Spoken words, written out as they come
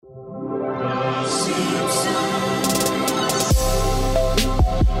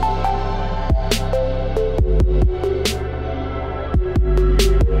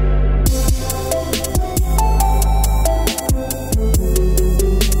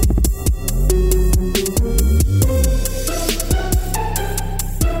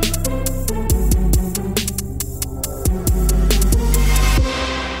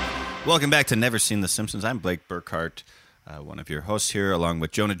Welcome back to Never Seen The Simpsons. I'm Blake Burkhart, one of your hosts here, along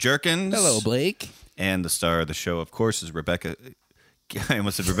with Jonah Jerkins. Hello, Blake. And the star of the show, of course, is Rebecca. I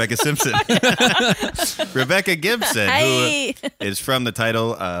almost said Rebecca Simpson. Rebecca Gibson, Hi. who is from the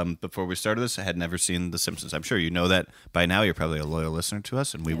title. Before we started this, I had never seen The Simpsons. I'm sure you know that by now. You're probably a loyal listener to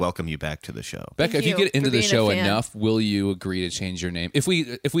us, and we welcome you back to the show. Becca, if you you get into for the being a show fan. enough, will you agree to change your name? If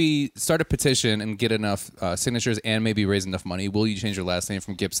we start a petition and get enough signatures and maybe raise enough money, will you change your last name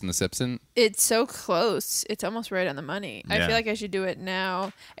from Gibson to Simpson? It's so close. It's almost right on the money. I Yeah. feel like I should do it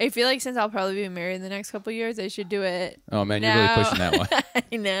now. I feel like since I'll probably be married in the next couple of years, I should do it. Oh man, now. you're really pushing that one.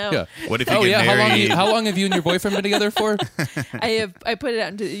 I know. Yeah. What if you Oh get yeah, married? how long have you and your boyfriend been together for? I put it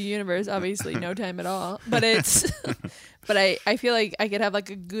out into the universe. Obviously, no time at all. But it's. But I feel like I could have like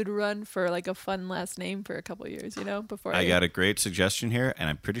a good run for like a fun last name for a couple of years. Before I got a great suggestion here, and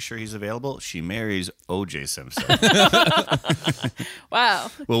I'm pretty sure he's available. She marries O.J. Simpson. Wow.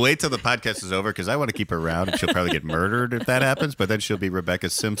 We'll wait till the podcast is over because I want to keep her around, and she'll probably get murdered if that happens. But then she'll be Rebecca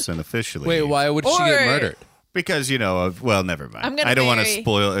Simpson officially. Wait, why would she get Or- murdered? Because well, never mind. I'm gonna I don't want to marry-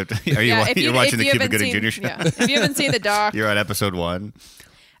 spoil it. Are you? Yeah, You're watching the you Cuba haven't Gooding seen- Jr. show. Yeah. If you haven't seen the doc, You're on episode 1.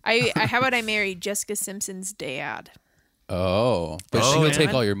 how about I marry Jessica Simpson's dad? Oh, but Oh, she'll yeah.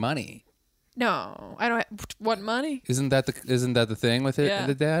 take all your money. No, I don't want money. Isn't that the thing with it? Yeah.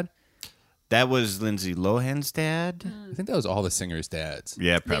 The dad? That was Lindsay Lohan's dad. I think that was all the singers' dads.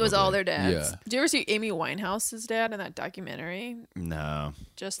 Yeah, I probably. think it was all their dads. Yeah. Did you ever see Amy Winehouse's dad in that documentary? No.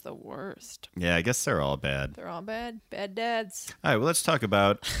 Just the worst. Yeah, I guess they're all bad. They're all bad. Bad dads. All right, well, let's talk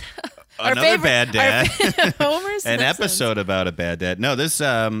about Our another favorite- bad dad. Homer An Simpson. episode about a bad dad. No, this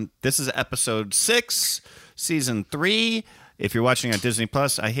is episode 6, season 3. If you're watching on Disney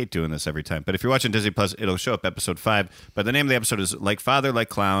Plus, I hate doing this every time, but if you're watching Disney Plus, it'll show up episode 5. But the name of the episode is Like Father, Like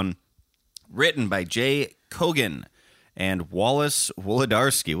Clown, written by Jay Kogan and Wallace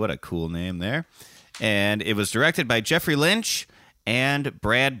Wolodarski. What a cool name there. And it was directed by Jeffrey Lynch, and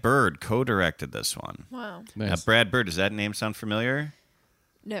Brad Bird co-directed this one. Wow. Now, Nice. Brad Bird, does that name sound familiar?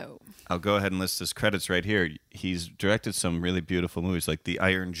 No. I'll go ahead and list his credits right here. He's directed some really beautiful movies like The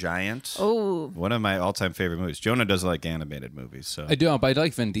Iron Giant. Oh, One of my all-time favorite movies. Jonah doesn't like animated movies, so I don't, but I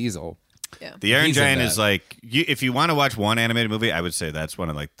like Vin Diesel. yeah. The Iron He's in Giant that. is like if you want to watch one animated movie, I would say that's one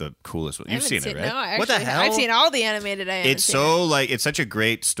of like the coolest ones. I You've haven't seen it, right? No, I what the actually- hell? I've seen all the animated. I haven't It's seen so like it's such a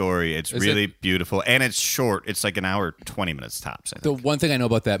great story. It's Is really it- beautiful, and it's short. It's like an hour 20 minutes tops. I The think. one thing I know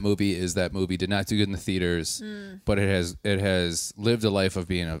about that movie is that movie did not do good in the theaters, but it has lived a life of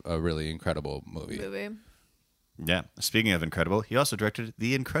being a really incredible movie. movie. Yeah. Speaking of incredible, he also directed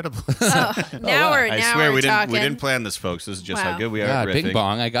The Incredibles. Oh, now wow. we're I now swear we're we talking. didn't plan this, folks. This is just how Wow. good we are. Yeah, at Bing riffing.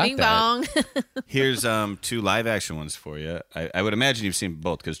 Bong, I got Bing that. bong. Here's 2 live action ones for you. I would imagine you've seen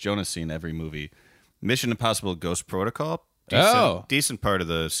both because Jonah's seen every movie. Mission Impossible: Ghost Protocol. Decent part of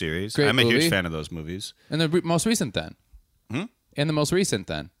the series. Great I'm a movie. huge fan of those movies. And the most recent then. And the most recent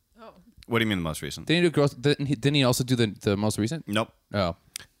then. What do you mean the most recent? Didn't he do didn't he also do the most recent? Nope. Oh.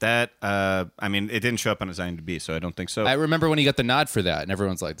 That I mean, it didn't show up on his IMDb, so I don't think so. I remember when he got the nod for that, and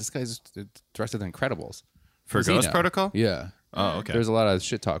everyone's like, "This guy's directed The Incredibles." For Does he Ghost know? Protocol? Yeah. Oh, okay. There's a lot of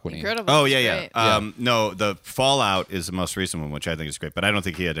shit talk when he. Incredible. Oh yeah. Great. No, the Fallout is the most recent one, which I think is great, but I don't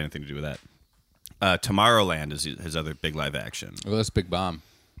think he had anything to do with that. Tomorrowland is his other big live action. Oh, that's Big Bomb.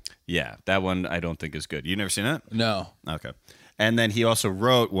 Yeah, that one I don't think is good. You never seen it? No. Okay. And then he also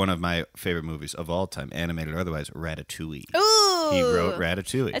wrote one of my favorite movies of all time, animated or otherwise, Ratatouille. Ooh. He wrote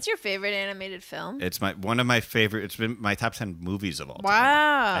Ratatouille. That's your favorite animated film? It's one of my favorite. It's been my top 10 movies of all time.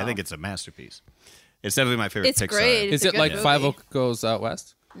 Wow. I think it's a masterpiece. It's definitely my favorite It's Pixar. great. Is a it good like movie. Five Oak Goes Out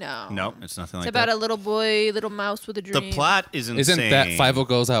West? No. No, it's nothing It's like about that. a little boy, little mouse with a dream. The plot is insane. Isn't that Five Oak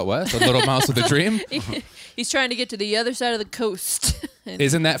Goes Out West? A Little Mouse with a Dream? He's trying to get to the other side of the coast. And-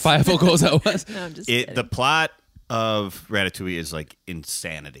 Isn't that Five Oak Goes Out West? no, I'm just The kidding. plot of Ratatouille is like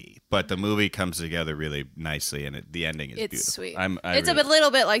insanity, but the movie comes together really nicely, and the ending is It's beautiful. sweet. It's a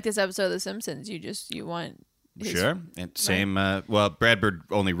little bit like this episode of The Simpsons. You want his- Sure. And same. Well, Brad Bird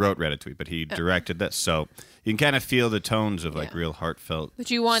only wrote Ratatouille, but he directed this, so you can kind of feel the tones of like Yeah. real heartfelt. But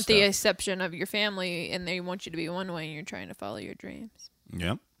you want the stuff. exception of your family, and they want you to be one way, and you're trying to follow your dreams.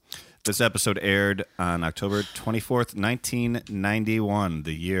 Yeah. This episode aired on October 24th, 1991,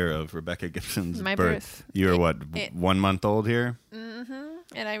 the year of Rebecca Gibson's My birth. birth. You were what, it- 1 month old here?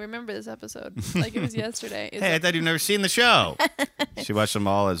 And I remember this episode like it was yesterday. Hey, I thought you'd never seen the show. She watched them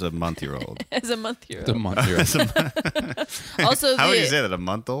all as a month-year-old. As a month-year-old. The month year. Also, How would you say that? A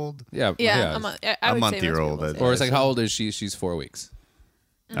month-old? Yeah. Yeah, a month. I would say most month-year-old, people say Or that. it's like, how old is she? She's 4 weeks.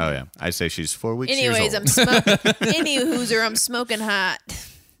 Oh, yeah. I say she's 4 weeks Anyways, years old. I'm smoking hot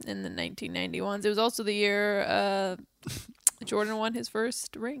in the 1991s. It was also the year Jordan won his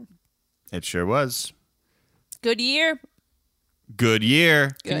first ring. It sure was. Good year. Good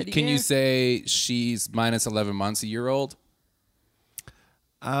year. Can you say she's minus 11 months a year old?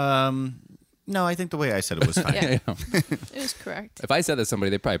 No, I think the way I said it was fine. Yeah. It was correct. If I said that to somebody,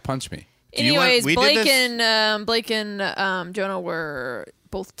 they'd probably punch me. you want- Anyways, we did this- Blake and Jonah were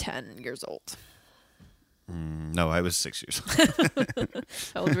both 10 years old. No, I was 6 years old.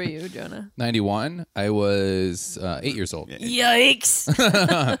 How old were you, Jonah? 91. I was 8 years old.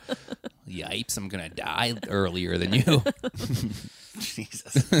 Yikes. Yipes! I'm gonna die earlier than you.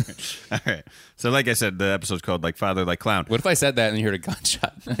 Jesus. All right. So, like I said, the episode's called "Like Father, Like Clown." What if I said that and you heard a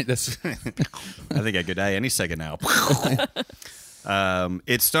gunshot? That's- I think I could die any second now.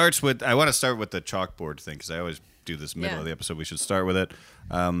 It starts with. I want to start with the chalkboard thing because I always do this middle of the episode. We should start with it.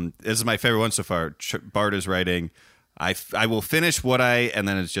 This is my favorite one so far. Bart is writing. I will finish what and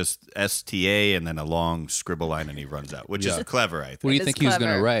then it's just STA and then a long scribble line and he runs out, which is clever, I think. what do you It's think he was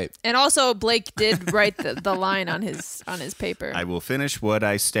gonna clever. write? And also, Blake did write the line on his paper. I will finish what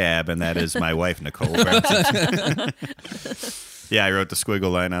I stab, and that is my wife, Nicole Brown. Yeah, I wrote the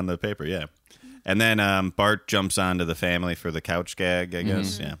squiggle line on the paper, yeah. And then Bart jumps onto the family for the couch gag, I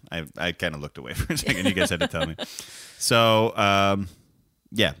guess. Yeah, I kind of looked away for a second. You guys had to tell me. So,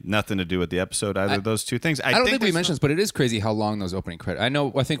 yeah, nothing to do with the episode, either of those two things. I don't think we mentioned this, but it is crazy how long those opening credits.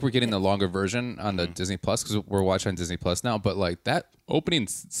 I think we're getting the longer version on the Disney Plus because we're watching on Disney Plus now. But like that opening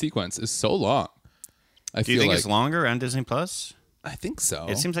sequence is so long. Do you think it's longer on Disney Plus? I think so.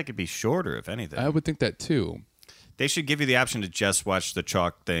 It seems like it'd be shorter, if anything. I would think that too. They should give you the option to just watch the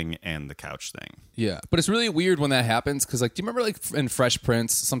chalk thing and the couch thing. Yeah, but it's really weird when that happens because, like, do you remember, like, in Fresh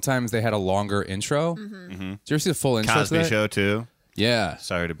Prince, sometimes they had a longer intro? Mm-hmm. Did you ever see the full intro? Cosby to that? Show too. Yeah.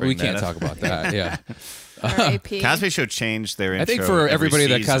 Sorry to bring we that can't up. talk about that. Yeah. R.I.P. Cosby Show changed their intro. I think for everybody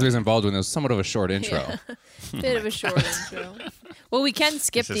that season. Cosby's involved with, it was somewhat of a short intro. Bit of a short intro. Well, we can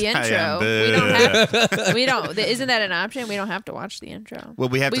skip He the says, "I am intro. We don't have. We don't. Isn't that an option? We don't have to watch the intro. Well,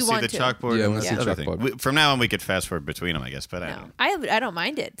 we have to see want the chalkboard Yeah, and we the see other chalkboard. thing. From now on, we could fast forward between them, I guess. But I No, don't. I don't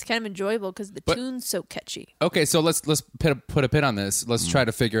mind it. It's kind of enjoyable because the tune's so catchy. Okay, so let's put a pin on this. Let's try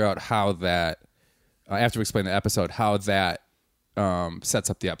to figure out how that, after we explain the episode, how that sets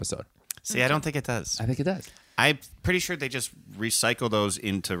up the episode. See, I don't think it does. I think it does. I'm pretty sure they just recycle those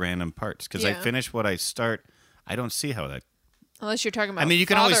into random parts because I Yeah. finish what I start. I don't see how that. Unless you're talking about. I mean, you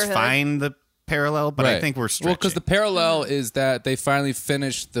can always fatherhood. find the parallel, but I think we're stretching. Well, because the parallel is that they finally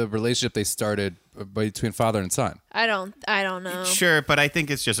finished the relationship they started between father and son. I don't know. Sure, but I think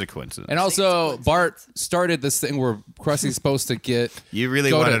it's just a coincidence. And also, Bart started this thing where Krusty's supposed to get. You really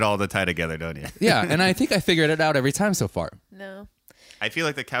go want to- it all to tie together, don't you? Yeah, and I think I figured it out every time so far. No. I feel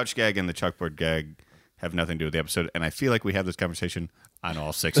like the couch gag and the chalkboard gag have nothing to do with the episode, and I feel like we have this conversation on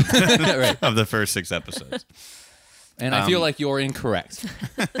all 6 of the first 6 episodes. And I feel like you're incorrect.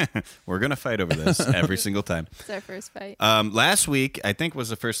 We're gonna fight over this every single time. It's our first fight. Last week, I think was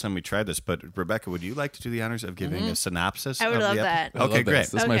the first time we tried this, but Rebecca, would you like to do the honors of giving a synopsis? I would of love the that. I love Okay, this. great.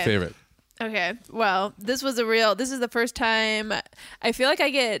 This is my Okay. favorite. Okay. Well, this is the first time I feel like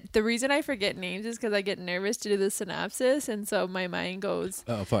the reason I forget names is because I get nervous to do the synopsis. And so my mind goes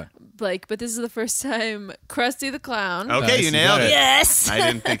Oh, fun. like, but this is the first time Krusty the Clown. Okay, Nice, you you nailed got it. it. Yes. I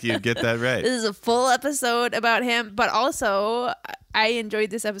didn't think you'd get that right. This is a full episode about him, but also I enjoyed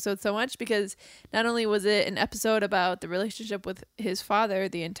this episode so much because not only was it an episode about the relationship with his father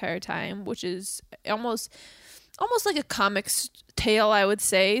the entire time, which is almost like a comic tale, I would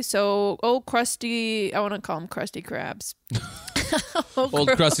say. So, Krusty, I want to call him Krusty Krabs. Old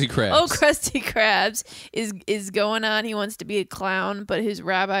Krusty Krabs. Oh, Krusty Krabs is going on. He wants to be a clown, but his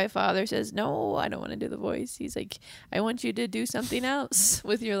rabbi father says, "No, I don't want to do the voice." He's like, "I want you to do something else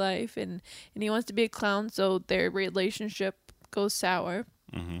with your life," and he wants to be a clown. So their relationship goes sour.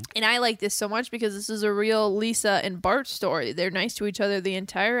 And I like this so much because this is a real Lisa and Bart story. They're nice to each other the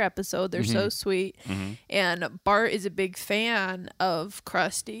entire episode. They're so sweet. And Bart is a big fan of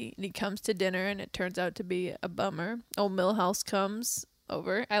Krusty. And he comes to dinner and it turns out to be a bummer. Old Milhouse comes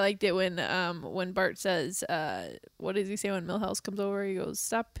over. I liked it when Bart says, what does he say when Milhouse comes over? He goes,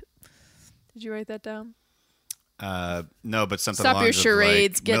 "Stop." Did you write that down? No, but something Stop along your those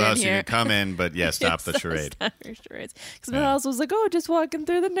charades, like, get in Milhouse, you here. can come in, but yeah, stop the charade. Stop your charades. Because Milhouse was like, "Oh, just walking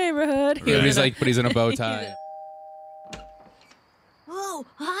through the neighborhood." Yeah, he's like, but he's in a bow tie. Oh,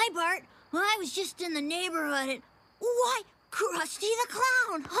 hi, Bart. I was just in the neighborhood and... Why, Krusty the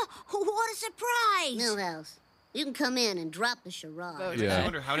Clown! What a surprise! Milhouse, you can come in and drop the charade. Yeah. I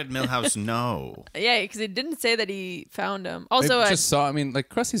wonder, how did Milhouse know? Yeah, because it didn't say that he found him. Also, I just saw. I mean, like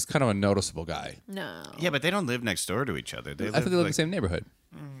Krusty's kind of a noticeable guy. no. Yeah, but they don't live next door to each other. They I thought they live in like, the same neighborhood.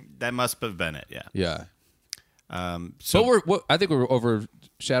 That must have been it. Yeah. Yeah. So But I think we're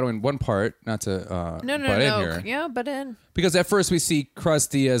shadowing one part, not to No, butt in here. Yeah, but in. Because at first we see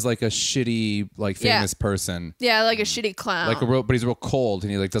Krusty as like a shitty, like famous person, Yeah, like a shitty clown. like but he's real cold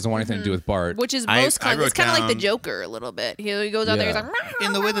and he like doesn't want anything to do with Bart. which is I most clowns. wrote It's kind of like the down- Joker a little bit. He goes out there, he's Yeah. like,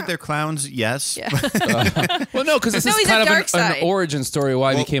 In the way that they're clowns, yes. Yeah. Well, no, because this No, is he's kind a of dark an side. origin story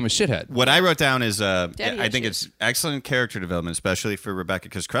why he became a shithead. What I wrote down is Daddy I think issues. it's excellent character development, especially for Rebecca,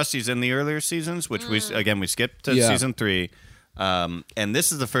 because Krusty's in the earlier seasons, which we skipped to Yeah. season 3. And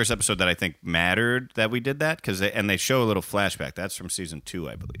this is the first episode that I think mattered that we did that because they show a little flashback. That's from season 2,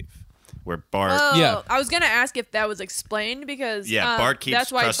 I believe, where Bart. oh, Yeah. I was gonna ask if that was explained because Bart keeps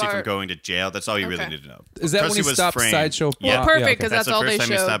that's why Krusty from Bart. going to jail. That's all you really Okay. need to know. Is that when Krusty he was stopped framed. Sideshow Bob? Yeah, Well, perfect, okay. 'cause that's that's all the first they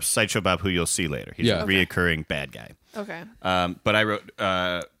time he showed. stops Sideshow Bob, who you'll see later. He's Yeah. a reoccurring bad guy. Okay. But I wrote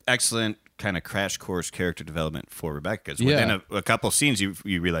excellent kind of crash course character development for Rebecca. Because Yeah. within a couple scenes, you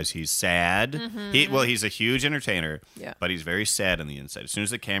realize he's sad. He's a huge entertainer, Yeah. but he's very sad on the inside. As soon as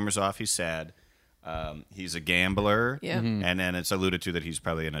the camera's off, he's sad. He's a gambler, Yeah. and then it's alluded to that he's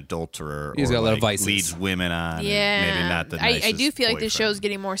probably an adulterer. He's or got a lot of like vices. leads women on. Yeah. and maybe not the I nicest do feel like the boyfriend. show's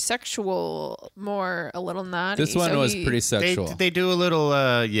getting more sexual, more a little naughty. This one so was he- pretty They, sexual. they do a little,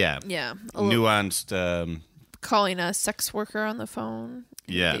 Yeah. A little, nuanced. calling a sex worker on the phone.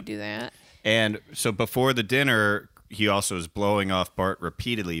 Yeah. They do that. And so before the dinner, he also is blowing off Bart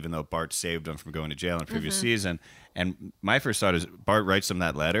repeatedly, even though Bart saved him from going to jail in the previous season. And my first thought is Bart writes him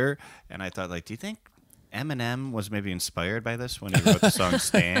that letter, and I thought, like, do you think Eminem was maybe inspired by this when he wrote the song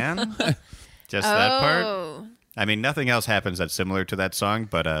 "Stan"? Just that part. Oh. I mean, nothing else happens that's similar to that song,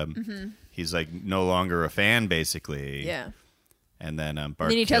 but he's like no longer a fan, basically. Yeah. And then Bart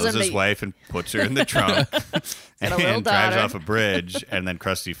Then he tells kills him his that- wife and puts her in the trunk and a little drives daughter. off a bridge. And then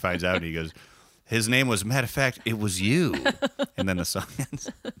Krusty finds out and he goes, his name was, matter of fact, it was you. And then the song ends.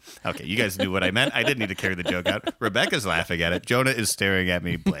 Okay, you guys knew what I meant. I didn't need to carry the joke out. Rebecca's laughing at it. Jonah is staring at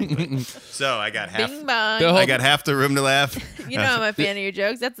me blankly. So I got half. Bing bong. The whole- I got half the room to laugh. You know I'm a fan of your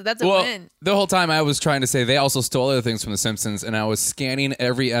jokes. That's a Well, win. the whole time I was trying to say they also stole other things from The Simpsons, and I was scanning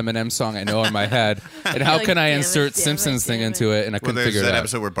every Eminem song I know in my head. And how Like, can I damn it, insert damn it, Simpsons thing damn into it? And I Well, couldn't there's figure that it out.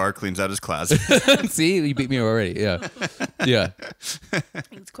 episode where Bart cleans out his closet. See, you beat me already. Yeah, yeah.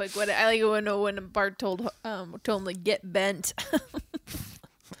 It's quite good. I like it when Bart told him to get bent.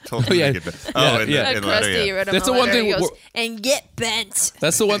 Told him yeah. to get back. Yeah, in yeah. the letter, Krusty yeah. read him That's a the one letter, thing he goes, we're- and get bent.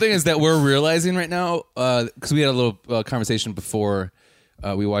 That's the one thing is that we're realizing right now, because we had a little conversation before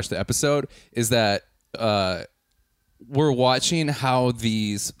we watched the episode, is that we're watching how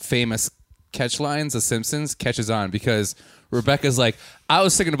these famous catch lines of Simpsons catches on because Rebecca's like, I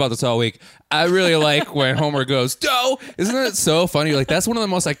was thinking about this all week. I really like when Homer goes, Doe! Isn't that so funny? Like, that's one of the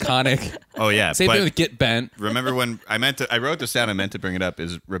most iconic. Oh, yeah. Same but- thing with Get Bent. Remember when I wrote this down, I meant to bring it up,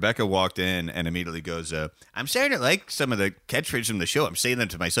 is Rebecca walked in and immediately goes, I'm starting to like some of the catchphrases from the show. I'm saying them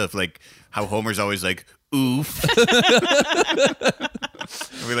to myself, like how Homer's always like, oof.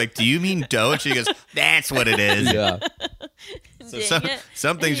 And we're like, do you mean dough? And she goes, that's what it is. Yeah. So Dang it.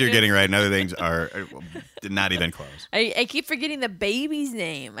 some things you're getting right and other things are not even close. I keep forgetting the baby's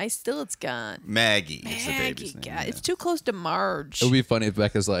name. It's gone. Maggie is the baby's Maggie, name. God, it's too close to Marge. It would be funny if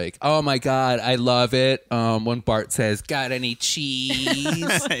Becca's like, oh my God, I love it. When Bart says, got any cheese?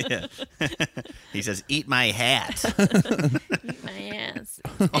 Yeah. He says, eat my hat. My ass.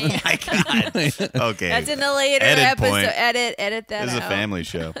 Oh my God. Okay. That's in the later Edit episode. point. Edit that This is a out. family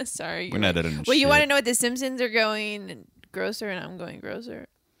show. Sorry. We're not editing Well, you shit. want to know what the Simpsons are going grosser, and I'm going grosser.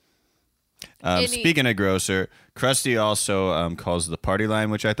 Any- Speaking of grosser, Krusty also calls the party line,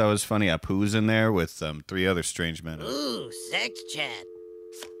 which I thought was funny. Apu's in there with 3 other strange men. Ooh, sex chat.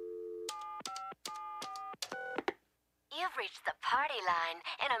 You've reached the party line.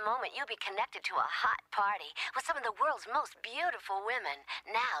 In a moment, you'll be connected to a hot party with some of the world's most beautiful women.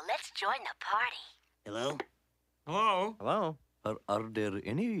 Now, let's join the party. Hello? Hello? Hello? Are there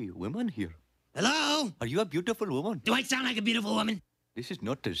any women here? Hello? Are you a beautiful woman? Do I sound like a beautiful woman? This is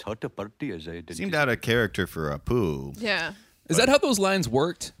not as hot a party as I did. Seemed out of character for Apu. Yeah. Is that how those lines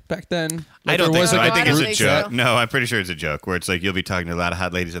worked back then? I Like, don't or think was so. it I like think a it's group a think joke. so. No, I'm pretty sure it's a joke where it's like you'll be talking to a lot of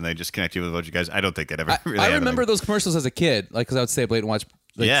hot ladies and they just connect you with a bunch of guys. I don't think it ever really I happened. remember those commercials as a kid, like because I would stay up late and watch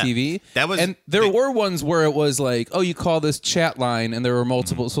Yeah. TV. That was- and there they- were ones where it was like, oh, you call this chat line, and there were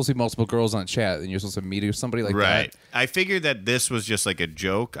multiple, supposed to be multiple girls on chat, and you're supposed to meet or somebody like Right. that. I figured that this was just like a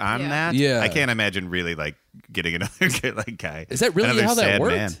joke on Yeah. that. Yeah. I can't imagine really like getting another good like guy. Is that really Another how that sad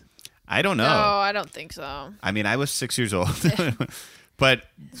worked? man. I don't know. No, I don't think so. I mean, I was 6 years old. But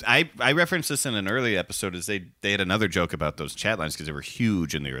I referenced this in an early episode as they had another joke about those chat lines because they were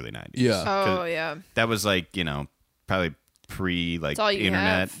huge in the early 90s. Yeah. Oh, yeah. That was like, probably pre like That's all you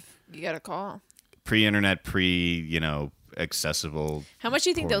internet. have. You got to call. Pre-internet, accessible. How much do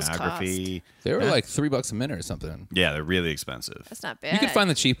you think those cost? pornography. They were like $3 a minute or something. Yeah, they're really expensive. That's not bad. You could find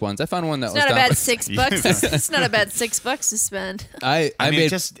the cheap ones. I found one that It's was not a down bad for- $6. It's not a bad $6 to spend. I I mean,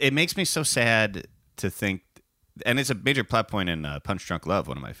 made it makes me so sad to think, and it's a major plot point in Punch Drunk Love,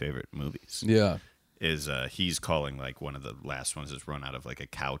 one of my favorite movies. yeah. Is he's calling like one of the last ones is run out of like a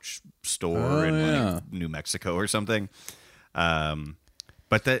couch store Oh, in yeah. like New Mexico or something.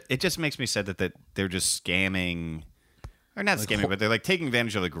 But it just makes me sad that they're just scamming, or not scamming, but they're like taking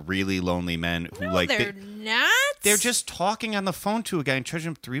advantage of like really lonely men who No, like they're not. they're just talking on the phone to a guy and charging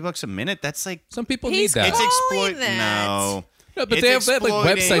him $3 a minute. That's like Some people He's need that. it's calling exploit. that. No. No, but It's they have like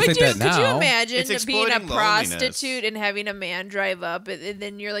exploiting- websites like Could that you now. imagine It's being a exploiting loneliness. prostitute and having a man drive up, and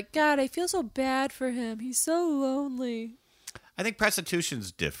then you're like, God, I feel so bad for him. He's so lonely. I think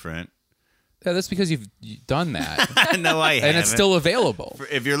prostitution's different. Yeah, that's because you've done that, No, I haven't. and it's still available.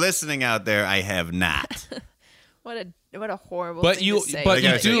 If you're listening out there, I have not. What a horrible. But thing you- to say. but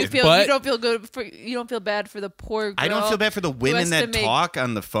you do- but- you don't feel good. You don't feel bad for the poor girl. I don't feel bad for the who women has to that make- talk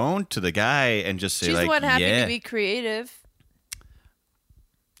on the phone to the guy and just say She's like, the one happy yeah. to be creative.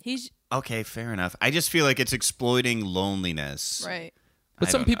 He's Okay, fair enough. I just feel like it's exploiting loneliness. right. But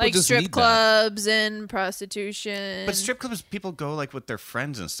I some don't people Like just strip need that. clubs and prostitution. But strip clubs, people go like with their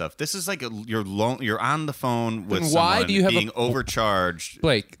friends and stuff. This is like you're on the phone with Then why someone do you have being a- overcharged.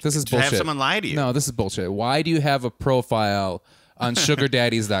 Blake, this is To bullshit. have someone lie to you. No, this is bullshit. Why do you have a profile on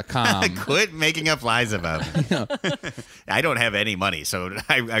sugardaddies.com? Quit making up lies about me. I don't have any money, so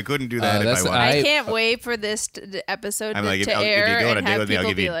I couldn't do that if that's- I wanted. I I- can't wait for this episode I'm to, like, to if you air go on a and date have with me, I'll people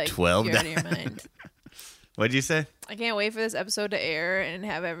give be you like, $12. "You're out of your mind." What'd you say? I can't wait for this episode to air and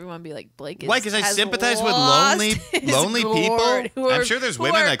have everyone be like, Blake is Why? Because I has sympathize with lost lonely his people. gourd, who I'm are- sure there's who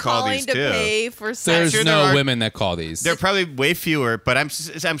women are that call these calling to too. pay for sex. There's sure there no are- women that call these. There are probably way fewer, but I'm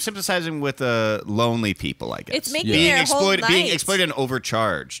sympathizing with lonely people. I guess It's making being their whole being night. exploited and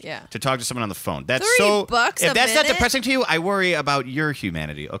overcharged. Yeah. To talk to someone on the phone. That's $3 so. If a that's not minute? depressing to you, I worry about your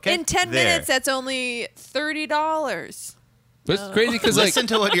humanity. Okay. In 10 There. minutes, that's only $30. But it's crazy because like Listen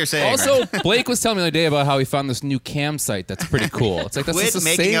to what you're saying. also Blake was telling me the other day about how he found this new cam site that's pretty cool. It's like that's Quit just the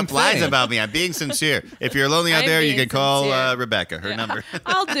making same up lies thing. about me. I'm being sincere. If you're lonely out I'm there, you being can call sincere. Rebecca. Her number.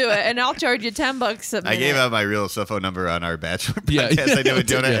 I'll do it, and I'll charge you $10 a minute. I gave out my real cell phone number on our Bachelor Yeah, podcast I did with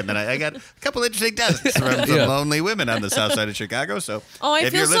yeah. Jonah, and then I got a couple interesting texts from some Yeah. lonely women on the south side of Chicago. So Oh, I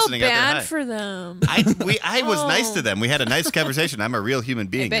if feel you're so listening out there, bad hi. for them. I was nice Oh. to them. We had a nice conversation. I'm a real human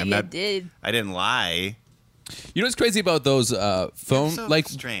being. bet I'm you not. did. I didn't lie. You know what's crazy about those phone So like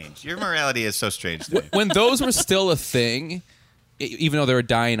strange. Your morality is so strange to me. when those were still a thing, even though they were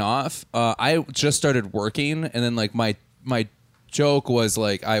dying off, I just started working, and then like my joke was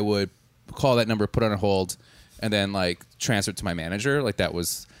like I would call that number, put on a hold, and then like transfer it to my manager. Like that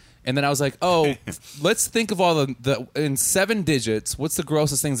was, and then I was like, oh, let's think of all the in 7 digits. What's the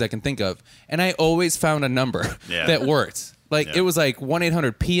grossest things I can think of? And I always found a number Yeah. that worked. Like Yeah. it was like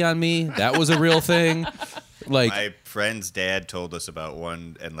 1-800-P on me. That was a real thing. Like My friend's dad told us about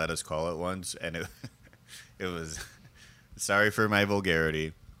one and let us call it once, and it was sorry for my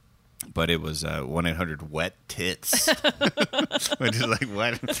vulgarity, but it was 1-800-WET-TITS, which is like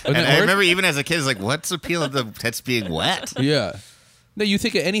what? And that I work? remember even as a kid, it's like, what's the appeal of the tits being wet? yeah. No, you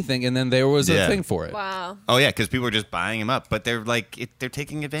think of anything, and then there was Yeah. a thing for it. Wow. Oh yeah, because people are just buying them up, but they're like they're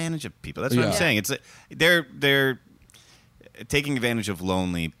taking advantage of people. That's what I'm Yeah. saying. It's they're taking advantage of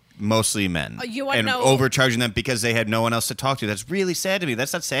lonely, mostly men, You wanna and know- overcharging them because they had no one else to talk to. That's really sad to me.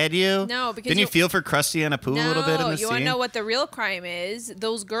 That's not sad to you. No, because didn't you you- feel for Krusty and Apu a little bit in the you want scene? to know what the real crime is?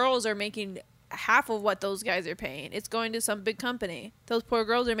 Those girls are making half of what those guys are paying. It's going to some big company. Those poor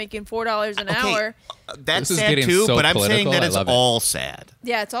girls are making $4 an hour. That's This is sad getting too, so but I'm saying political. that I it's love it. all sad.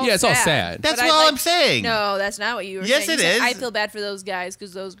 Yeah, it's all Yeah, it's all sad. sad. That's But all I'm saying. No, that's not what you were Yes, saying. You it said, is. I feel bad for those guys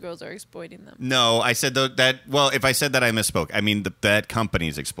because those girls are exploiting them. No, I said that. Well, if I said that, I misspoke. I mean that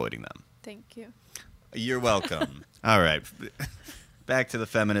company's exploiting them. Thank you. You're welcome. All right, back to the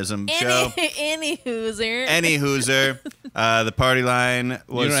feminism show. Any hooser. Any hooser. The party line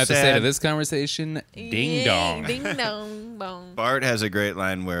was You don't have to say sad. to this conversation, ding Yeah, dong. Ding dong bong. Bart has a great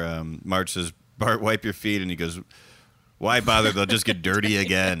line where Marge says, "Bart, wipe your feet," and he goes, "Why bother? They'll just get dirty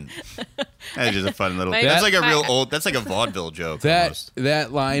again." That's just a fun little. My- That's like a real my- old. That's like a vaudeville joke. That almost.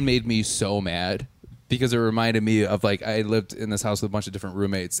 that line made me so mad because it reminded me of like I lived in this house with a bunch of different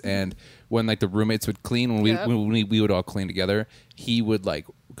roommates, and when like the roommates would clean, when Yep. we would all clean together, he would like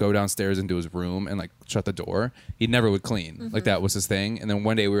go downstairs into his room and like shut the door. He never would clean. Mm-hmm. Like that was his thing. And then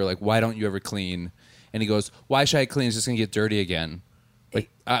one day we were like, "Why don't you ever clean?" And he goes, "Why should I clean? It's just gonna get dirty again."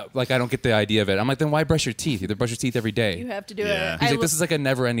 Like I don't get the idea of it. I'm like, then why brush your teeth? You have to brush your teeth every day. You have to do Yeah. it. He's I like, this is like a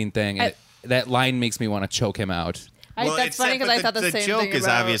never-ending thing. And that line makes me want to choke him out. That's funny because I thought the same joke thing is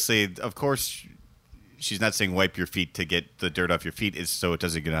about. obviously, of course, she's not saying wipe your feet to get the dirt off your feet. It's so it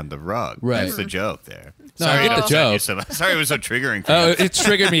doesn't get on the rug. Right. That's the joke there. No, I get to the upset you joke. sorry it was so triggering for Oh, you. it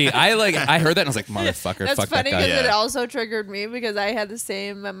triggered me. I heard that and I was like, motherfucker, That's fuck funny that guy. because it Yeah. also triggered me because I had the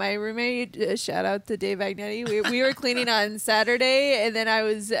same. My roommate, shout out to Dave Agnetti. We were cleaning on Saturday, and then I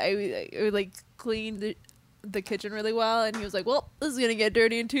like cleaned the kitchen really well, and he was like, "Well, this is gonna get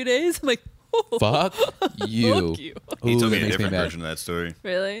dirty in 2 days." I'm like, oh, Fuck you. Fuck you. He Ooh, told that me a makes different mad. version of that story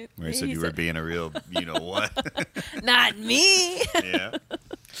really? where he said you were being a real, you know what? Not me.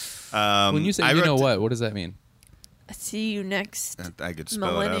 Yeah. When you say I you know wrote what does that mean? See you next. I could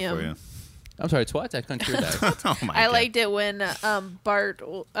spell it out Millennium. for you. I'm sorry, twat. I couldn't hear that. Oh my I God. liked it when Bart,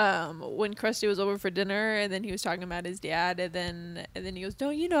 when Krusty was over for dinner, and then he was talking about his dad, and then he goes,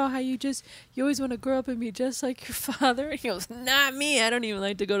 "Don't you know how you always want to grow up and be just like your father?" And he goes, "Not me. I don't even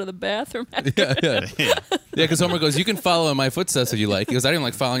like to go to the bathroom." yeah, because Homer goes, "You can follow in my footsteps if you like." He goes, "I didn't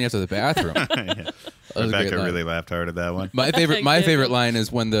like following you after the bathroom." That was a great Rebecca line. really laughed hard at that one. My favorite line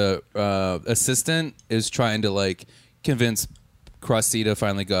is when the assistant is trying to like convince Krusty to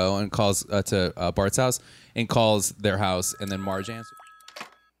finally go and calls to Bart's house and calls their house, and then Marge answers.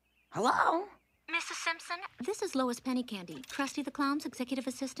 Hello? Mrs. Simpson? This is Lois Pennycandy, Krusty the Clown's executive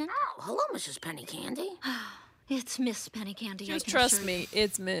assistant. Oh, hello, Mrs. Pennycandy. It's Miss Pennycandy. Just I can trust assure me,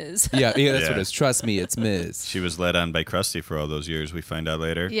 it's Ms. Yeah, that's Yeah. what it is. Trust me, it's Ms. She was led on by Krusty for all those years. We find out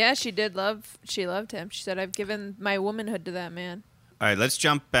later. Yeah, she loved him. She said, "I've given my womanhood to that man." All right, let's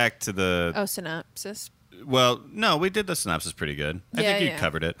jump back to the. Oh, synopsis. Well, no, we did the synopsis pretty good. I think you Yeah.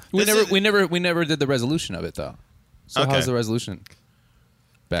 covered it. We This never is- we never did the resolution of it though. So Okay. how's the resolution,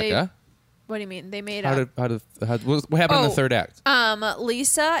 Becca? What do you mean? They made How up. what happened in the third act?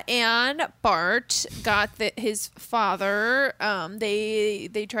 Lisa and Bart got his father.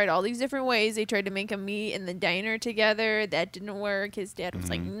 They tried all these different ways. They tried to make him meet in the diner together. That didn't work. His dad was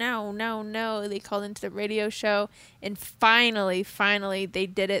like, "No, no, no." They called into the radio show, and finally, they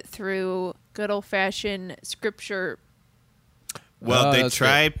did it through good old fashioned scripture. Well, Oh, they that's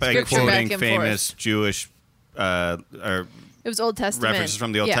tried by Scripture quoting back and famous Jewish or It was Old Testament references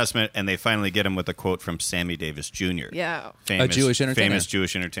from the Old Yeah. Testament, and they finally get him with a quote from Sammy Davis Jr. Yeah. famous, Jewish entertainer. famous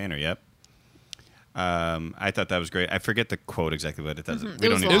Jewish entertainer. Yep. I thought that was great. I forget the quote exactly, but it doesn't. We It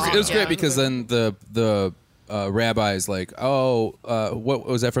don't was need It to was, long. it was know. great Yeah. because then the rabbi's like, "Oh, what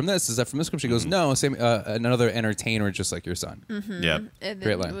was that from this? Is that from this scripture?" She goes, "No, same another entertainer just like your son." Yeah. And then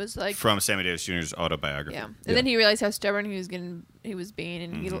Great it line. was like From Sammy Davis Jr.'s autobiography. Yeah, and then he realized how stubborn he was being,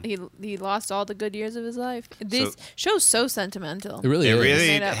 and he lost all the good years of his life. This show's so sentimental. It really It is. really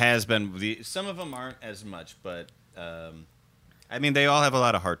Straight up. has been. Some of them aren't as much, but I mean, they all have a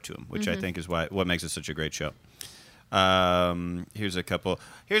lot of heart to them, which I think is what makes it such a great show. Here's a couple.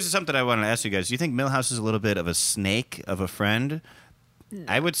 Here's something I wanted to ask you guys. Do you think Milhouse is a little bit of a snake of a friend?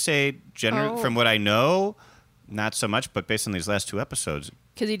 I would say, from what I know, not so much. But based on these last 2 episodes,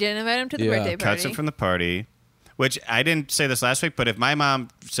 Because he didn't invite him to the Yeah. birthday party. cuts him from the party. Which I didn't say this last week, but if my mom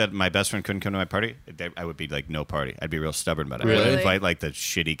said my best friend couldn't come to my party, I would be like, no party. I'd be real stubborn about it. I Really? would invite like the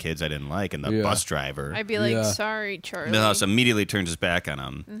shitty kids I didn't like and the Yeah. bus driver. I'd be like, Yeah. sorry, Charlie. Milhouse immediately turns his back on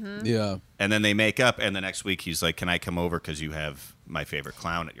him. Yeah. And then they make up, and the next week he's like, can I come over because you have my favorite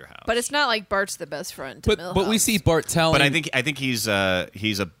clown at your house? But it's not like Bart's the best friend to But we Milhouse. see Bart telling. But I think he's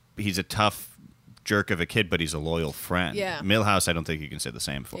a tough jerk of a kid, but he's a loyal friend. Yeah. Milhouse, I don't think you can say the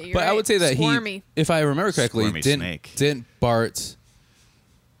same for. Yeah, you're But I right. would say that Squirmy. if I remember correctly, Squirmy snake. didn't Bart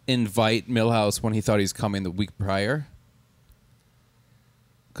invite Milhouse when he thought he was coming the week prior?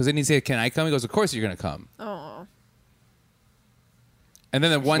 Because then he said, "Can I come?" He goes, "Of course you're going to come." Oh, And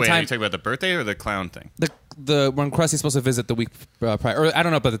then the one Wait, are time you talking about the birthday or the clown thing? the when Krusty's supposed to visit the week prior, or I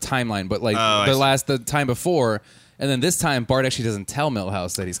don't know about the timeline, but like Oh, I see. the time before, and then this time Bart actually doesn't tell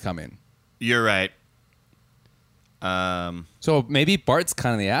Milhouse that he's coming. You're right. So maybe Bart's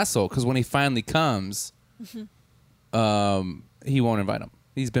kind of the asshole because when he finally comes, he won't invite him.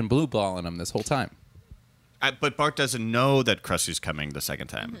 He's been blue balling him this whole time. But Bart doesn't know that Krusty's coming the second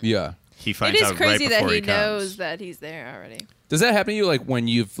time. Yeah. He it finds is out crazy right that before he comes. knows that he's there already. Does that happen to you? Like when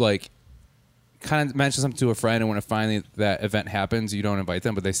you've like kind of mentioned something to a friend, and when it finally that event happens, you don't invite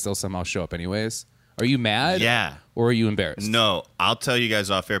them, but they still somehow show up anyways. Are you mad? Yeah. Or are you embarrassed? No, I'll tell you guys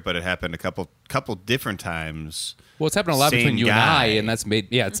off air, but it happened a couple different times. Well, it's happened a lot Same between you and guy. I, and that's made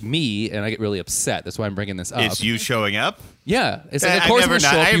it's me, and I get really upset. That's why I'm bringing this up. It's you showing up. Yeah, it's like I of course never I'm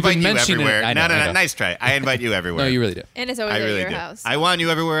gonna show not. up. I You've invite been you mentioning everywhere. it. I know, no, I know. nice try. I invite you everywhere. No, you really do. And it's always I at really your do. house. I want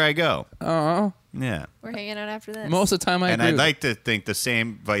you everywhere I go. Oh, Yeah. We're hanging out after this. most of the time I And agree I'd with like to think the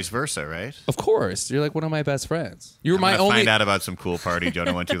same vice versa, right? Of course, you're like one of my best friends. You were I'm my gonna only. find out about some cool party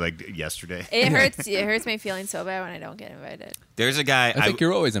Jonah went to like yesterday. It hurts. It hurts my feelings so bad cry when I don't get invited. There's a guy. I think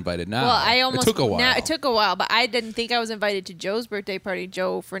you're always invited now. Well, I almost It took a while. Now, it took a while, but I didn't think I was invited to Joe's birthday party,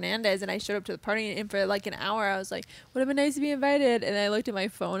 Joe Fernandez, and I showed up to the party, and for like an hour, I was like, "Would have been nice to be invited." And I looked at my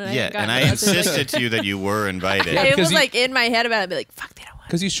phone, and I hadn't gotten and I the message. insisted to you that you were invited. Yeah, It because was like in my head about it. I'd be like, "Fuck, they don't want."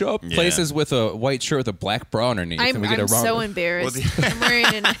 Because you show up places with a white shirt with a black bra underneath, and we get I'm a wrong. so embarrassed. I'm wearing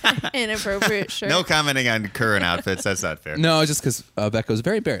an inappropriate shirt. No commenting on current outfits. That's not fair. No, just because Becca was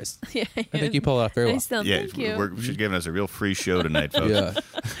very embarrassed. Yeah, I think you pulled it off very well. I still Yeah, thank you. we should give us a real free show tonight, folks.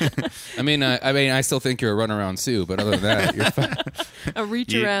 Yeah. I mean, I still think you're a runaround Sue, but other than that, you're fine. A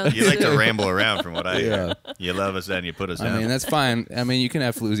reach You, around. you like to too. ramble around from what I hear. Yeah. You love us and you put us I down. mean, that's fine. I mean, you can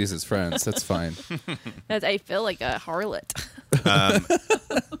have floozies as friends. That's fine. I feel like a harlot.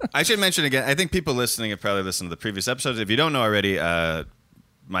 I should mention again, I think people listening have probably listened to the previous episodes. If you don't know already,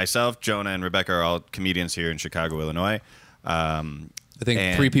 myself, Jonah, and Rebecca are all comedians here in Chicago, Illinois. I think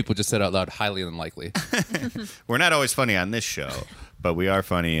And- 3 people just said out loud, highly unlikely. We're not always funny on this show, but we are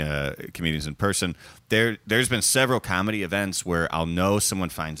funny comedians in person. There's been several comedy events where I'll know someone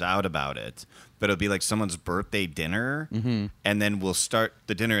finds out about it, but it'll be like someone's birthday dinner, and then we'll start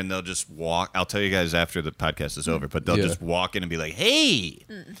the dinner, and they'll just walk. I'll tell you guys after the podcast is over, but they'll Yeah. just walk in and be like, "Hey,"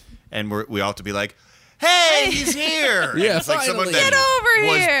 and we all have to be like, "Hey, he's here!" Yeah, it's like someone finally. that Get over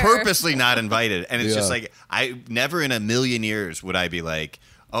was here. purposely not invited, and it's just Yeah. like I never in a million years would I be like,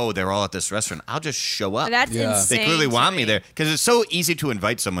 "Oh, they're all at this restaurant. I'll just show up." That's Yeah. insane. They clearly to want me there because it's so easy to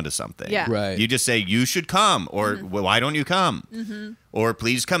invite someone to something. Yeah. Right. You just say, you should come, or well, why don't you come? Or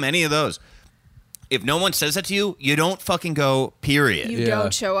please come, any of those. If no one says that to you, you don't fucking go, period. You Yeah.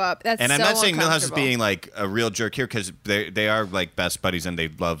 don't show up. That's and I'm so not saying Millhouse is uncomfortable. being like a real jerk here because they are like best buddies and they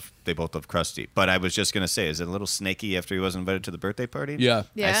both love Krusty. But I was just going to say, is it a little snaky after he wasn't invited to the birthday party? Yeah.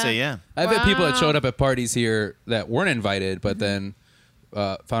 Yeah. I say yeah. I've had people that showed up at parties here that weren't invited, but then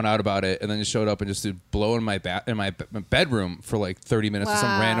found out about it, and then just showed up and just did blow in my bedroom for like 30 minutes with some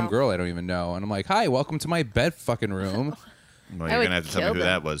Wow. random girl I don't even know. And I'm like, "Hi, welcome to my bed fucking room." Well, I you're would going to have to tell me kill who them.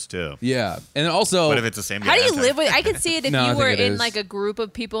 that was, too. Yeah, and also, What if it's the same guy? How do you every time? live with? I could see it if No, I you think were it in is. like a group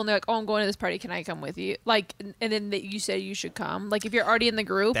of people and they're like, "Oh, I'm going to this party. Can I come with you?" Like, and then you said you should come. Like, if you're already in the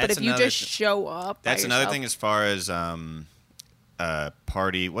group, That's but if you another just show up, by That's another yourself. thing as far as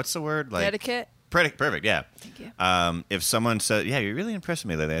party. What's the word? Like Etiquette. Perfect. Yeah. Thank you. If someone said, "Yeah, you're really impressing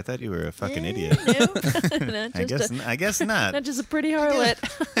me lately. I thought you were a fucking idiot." Not I just guess. I guess not. not just a pretty harlot.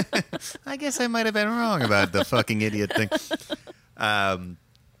 I guess I might have been wrong about the fucking idiot thing.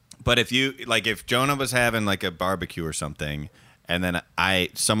 But if Jonah was having like a barbecue or something, and then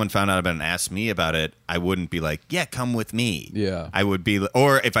someone found out about it and asked me about it, I wouldn't be like, "Yeah, come with me." Yeah. I would be,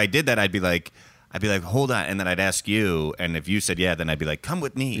 or if I did that, I'd be like, "Hold on," and then I'd ask you, and if you said yeah, then I'd be like, "Come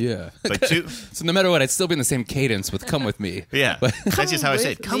with me." Yeah. But two, so no matter what, I'd still be in the same cadence with "come with me." yeah, But that's just how I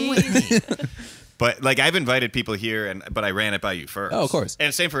say it. with Come me. with me. But like I've invited people here, but I ran it by you first. Oh, of course.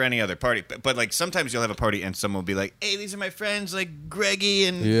 And same for any other party. But like sometimes you'll have a party and someone will be like, "Hey, these are my friends, like Greggy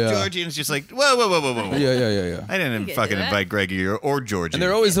and Yeah. Georgie," and it's just like, whoa. yeah. I didn't can fucking do that. invite Greggy or Georgie. And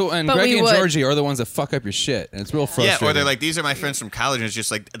they're always and But Greggy we and would. Georgie are the ones that fuck up your shit, and it's real frustrating. yeah, or they're like, "These are my friends from college," and it's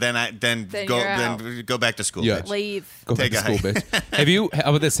just like, then you're go back to school. Yeah. bitch. Leave. Go back Take to a school, bitch. How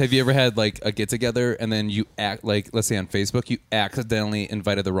about this? Have you ever had like a get together and then you act like, let's say on Facebook, you accidentally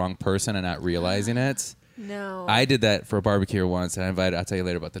invited the wrong person and not realizing it? No. I did that for a barbecue once, and I'll tell you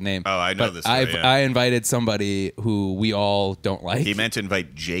later about the name. Oh, I know But this story, yeah. I invited somebody who we all don't like. He meant to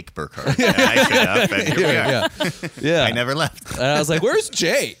invite Jake Burkhart. And I showed up, and here we are. yeah. I never left. And I was like, "Where's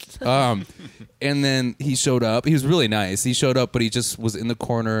Jake?" And then he showed up. He was really nice. He showed up, but he just was in the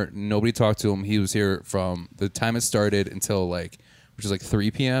corner. Nobody talked to him. He was here from the time it started until which was like 3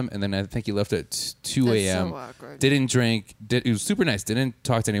 p.m. And then I think he left at 2 That's a.m. so awkward. Didn't drink. He was super nice. Didn't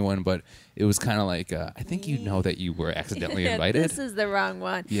talk to anyone, but it was kind of like, I think you know that you were accidentally Yeah, invited. This is the wrong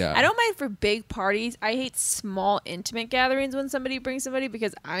one. Yeah. I don't mind for big parties. I hate small, intimate gatherings when somebody brings somebody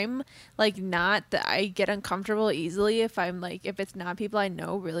because I'm like I get uncomfortable easily if it's not people I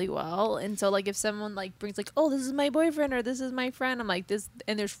know really well. And so like if someone like brings like, "Oh, this is my boyfriend," or "This is my friend," I'm like, this,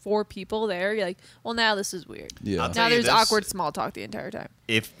 and there's 4 people there. You're like, well, now this is weird. Yeah. I'll tell Now you there's this. awkward small talk the entire time.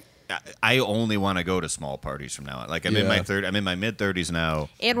 If I only want to go to small parties from now on. Like I'm in Yeah. my mid 30s now.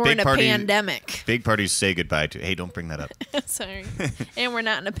 And we're Big in a party- pandemic. Big parties say goodbye to. Hey, don't bring that up. Sorry. And we're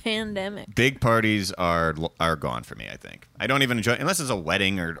not in a pandemic. Big parties are gone for me. I think I don't even enjoy unless it's a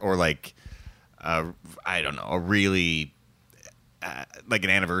wedding or like I don't know, a really like an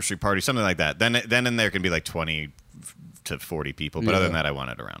anniversary party, something like that. Then in there can be like 20 to 40 people. But other than that, I want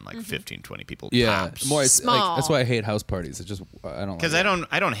it around like 15, 20 people. Yeah, tops. more. It's Small. like, that's why I hate house parties. It's just I don't Because like it.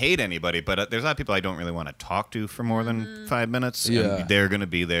 I don't hate anybody, but there's a lot of people I don't really want to talk to for more than 5 minutes. Yeah. And they're going to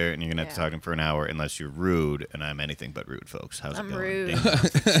be there, and you're going to have to Yeah. talk to them for an hour unless you're rude, and I'm anything but rude, folks. How's I'm it going? rude. Ding dong.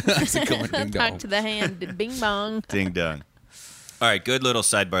 How's it going, ding Talk dong? to the hand. Bing bong. Ding dong. All right, good little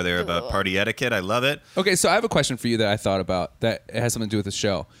sidebar there about party etiquette. I love it. Okay, so I have a question for you that I thought about that has something to do with the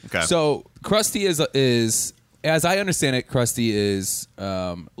show. Okay. So Krusty is as I understand it, Krusty is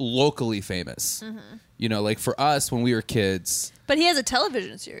locally famous. You know, like for us when we were kids, But he has a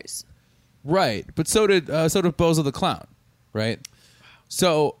television series. right? But so did Bozo the Clown, right?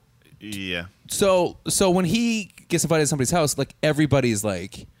 So Yeah. So when he gets invited to somebody's house, like everybody's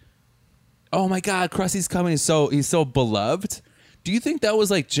like, "Oh my God, Krusty's coming! He's so beloved." Do you think that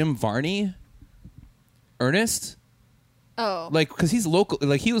was like Jim Varney, Ernest? Oh. Like, because he's local,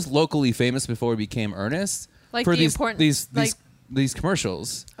 like he was locally famous before he became Ernest. Like for the these important- these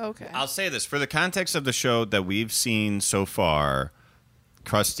commercials. Okay. I'll say this. For the context of the show that we've seen so far,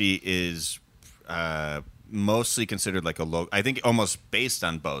 Krusty is mostly considered like I think almost based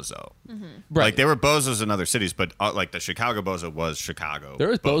on Bozo. Right. Like there were Bozos in other cities, but like the Chicago Bozo was Chicago. There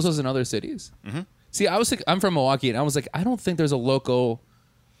was Bozos in other cities. Mm-hmm. See, I'm from Milwaukee, and I was like, I don't think there's a local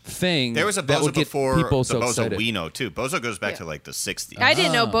thing. There was a that Bozo would get before people the so Bozo excited. we know too. Bozo goes back Yeah. to like the 60s. I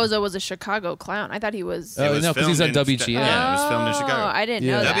didn't know Bozo was a Chicago clown. I thought he was. Oh, It was no, 'cause he's filmed on in- WGN. Yeah, it was filmed in Chicago. I didn't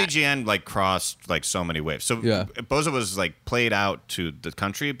Yeah. know that. WGN like crossed like so many waves. So Yeah. Bozo was like played out to the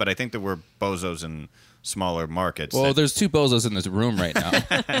country, but I think there were Bozos in smaller markets. Well, that- there's two Bozos in this room right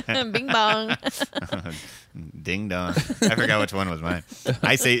now. Bing bong. ding dong. I forgot which one was mine.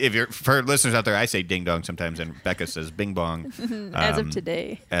 I say if you're for listeners out there, I say ding dong sometimes, and Becca says bing bong. As of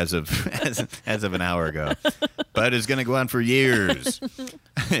today. As of as of an hour ago, but it's going to go on for years.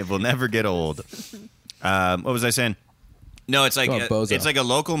 It will never get old. What was I saying? No, it's like Oh, Bozo. it's like a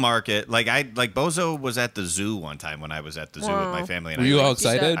local market. Like Bozo was at the zoo one time when I was at the zoo with my Wow. family. And Were you I all went-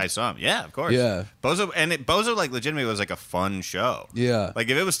 excited? I saw him. Yeah, of course. Yeah. Bozo like legitimately was like a fun show. Yeah. Like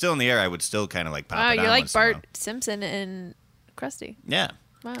if it was still in the air, I would still kind of like pop Wow, it you're on like once in a while. Bart Simpson and Krusty. Yeah.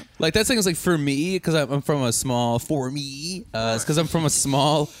 Wow. Like that thing is like for me because I'm from a small it's because I'm from a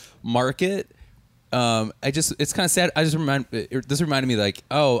small market. It's kind of sad. This reminded me like,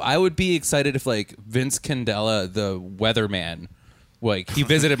 oh, I would be excited if like Vince Candela, the weatherman, like he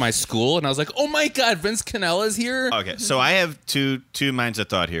visited my school and I was like, oh my God, Vince Canella's here. Okay, so I have two minds of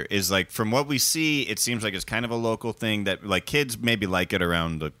thought here. Is like from what we see, it seems like it's kind of a local thing that like kids maybe like it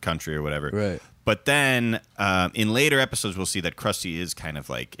around the country or whatever. Right. But then in later episodes, we'll see that Krusty is kind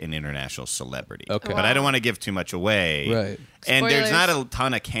of like an international celebrity. Okay. But I don't want to give too much away. Right. And there's Spoilers. not a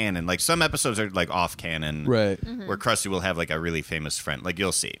ton of canon. Like some episodes are like off canon. Right. Where Krusty will have like a really famous friend. Like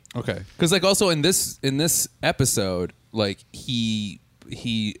you'll see. Okay. Because like also in this episode, like he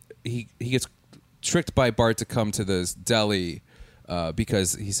gets tricked by Bart to come to this deli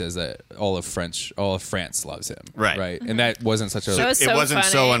because he says that all of France loves him. Right. Right. And that wasn't such a That was it so wasn't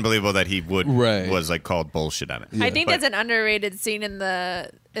so funny. unbelievable that he Right. was like called bullshit on it. Yeah. I think But- that's an underrated scene in the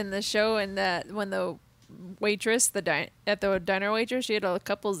show, and that when the waitress, at the diner waitress, she had a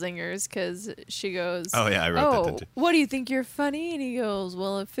couple zingers because she goes, Oh, yeah, I wrote that down, too. What do you think you're funny? And he goes,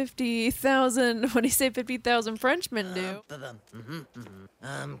 well, if 50,000, what do you say 50,000 Frenchmen do?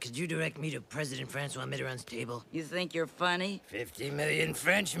 Could you direct me to President Francois Mitterrand's table? You think you're funny? 50 million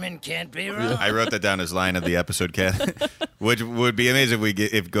Frenchmen can't be wrong. I wrote that down as line of the episode, Kat, which would be amazing if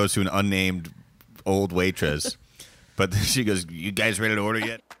it goes to an unnamed old waitress. But then she goes, "You guys ready to order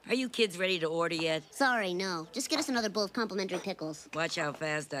yet?" Are you kids ready to order yet? Sorry, no. Just get us another bowl of complimentary pickles. Watch how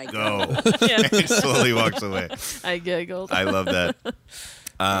fast I Go. He slowly walks away. I giggled. I love that.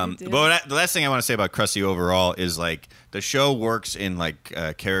 But the last thing I want to say about Krusty overall is like the show works in like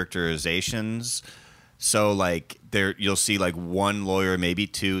characterizations. So like there, you'll see like one lawyer, maybe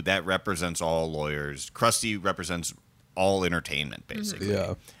two, that represents all lawyers. Krusty represents all entertainment, basically.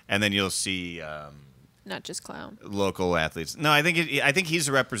 Yeah. And then you'll see Not just clown. local athletes. No, I think he's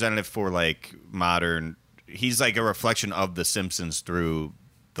a representative for like modern. He's like a reflection of The Simpsons through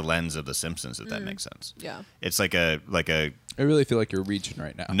the lens of The Simpsons, if that makes sense. Yeah. It's like a. I really feel like you're reaching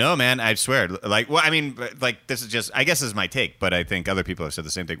right now. No, man, I swear. Like, well, I mean, like this is just. I guess this is my take, but I think other people have said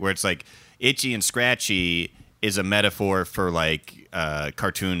the same thing. Where it's like Itchy and Scratchy is a metaphor for like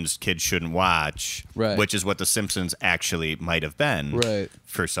cartoons kids shouldn't watch, Right. which is what The Simpsons actually might have been, Right.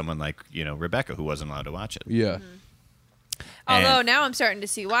 for someone like Rebecca who wasn't allowed to watch it. Yeah. Although now I'm starting to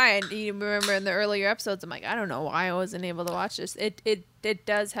see why. And you remember in the earlier episodes, I'm like, I don't know why I wasn't able to watch this. It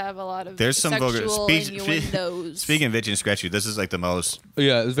does have a lot of There's some vulgar. sexual innuendos. Speaking of itchy and scratchy, this is like the most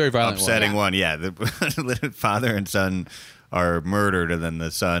Yeah, it was very violent. upsetting one. Yeah, the father and son are murdered, and then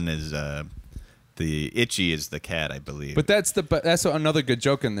the son is the Itchy is the cat, I believe. But that's another good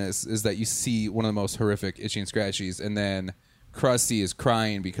joke in this is that you see one of the most horrific Itchy and Scratchies, and then Krusty is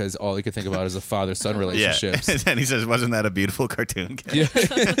crying because all he could think about is the father-son relationships. Yeah. And he says, "Wasn't that a beautiful cartoon cat?" Yeah,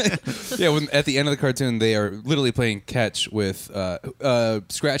 yeah. When, at the end of the cartoon, they are literally playing catch with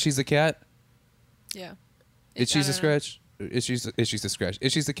Scratchy's the cat. Yeah. Itchy's the scratch. Itchy's the scratch.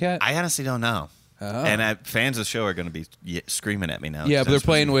 Itchy's the cat. I honestly don't know. Oh. And fans of the show are going to be screaming at me now. Yeah, but they're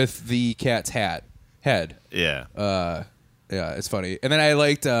playing with the cat's head. Yeah. Yeah, it's funny. And then I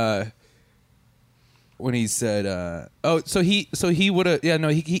liked when he said, so he would have,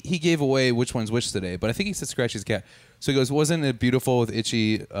 he gave away which one's which today, but I think he said Scratchy's cat. So he goes, wasn't it beautiful with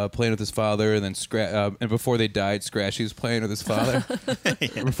Itchy playing with his father, and then and before they died, Scratchy was playing with his father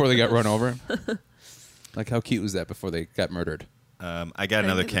before they got run over. Like, how cute was that before they got murdered? I got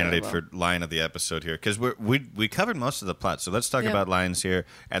another candidate for line of the episode here because we covered most of the plot. So let's talk about lines here,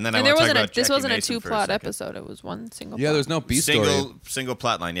 and then I want to talk about this Jackie wasn't Mason a for two-plot second. episode. It was one single. Yeah, plot. there's no B story. Single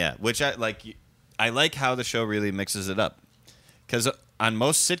plot line. Yeah, which I like. I like how the show really mixes it up because on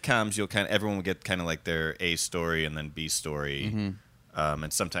most sitcoms, everyone will get kind of like their A story and then B story,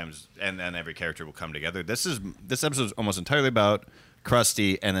 and sometimes and then every character will come together. This episode is almost entirely about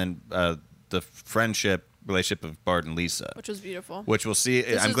Krusty and then the relationship of Bart and Lisa, which was beautiful. Which we'll see.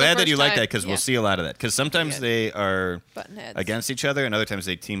 This I'm is glad the that you first like that time- because we'll yeah. see a lot of that. Because sometimes they are Button heads. against each other, and other times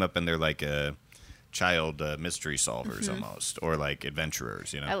they team up and they're like child mystery solvers almost, or like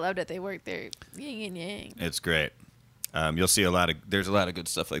adventurers. I loved it. They worked their yin and yang. It's great. You'll see there's a lot of good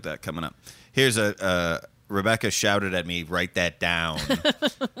stuff like that coming up. Here's Rebecca shouted at me, "Write that down,"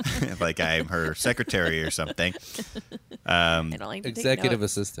 like I'm her secretary or something. I don't like to Executive take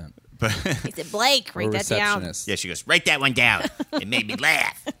notes. assistant. He said, "Blake, Or write that down." receptionist. Yeah, she goes, "Write that one down." It made me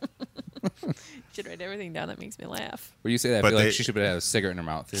laugh. Should write everything down that makes me laugh. When you say that, I But feel they- like she should have a cigarette in her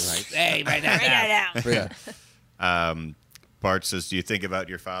mouth. She's like, hey, write that down. Yeah. Bart says, "Do you think about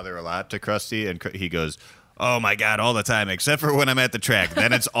your father a lot?" to Krusty, and he goes, "Oh my God, all the time, except for when I'm at the track.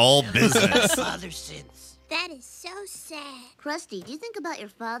 Then it's all business." Father sins That is so sad. Krusty, do you think about your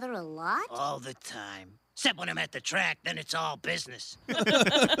father a lot? all the time. Except when I'm at the track, then it's all business.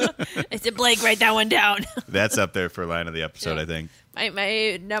 I said, "Blake, write that one down." That's up there for line of the episode, Yeah. I think.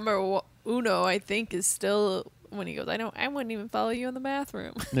 My number uno, I think, is still when he goes, I wouldn't even follow you in the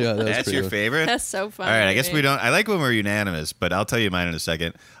bathroom." Yeah, that was That's pretty your good. favorite? That's so funny. All right, I to guess me. we don't. I like when we're unanimous, but I'll tell you mine in a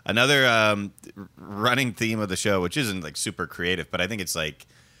second. Another running theme of the show, which isn't like super creative, but I think it's like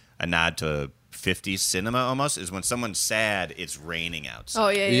a nod to 50s cinema almost, is when someone's sad, it's raining outside. Oh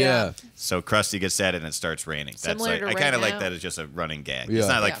yeah. Yeah. So Krusty gets sad and it starts raining. Similar to I right kind of like now. that as just a running gag. Yeah. It's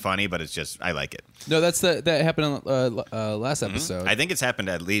not like Yeah. funny, but it's just I like it. No, that happened on last episode. I think it's happened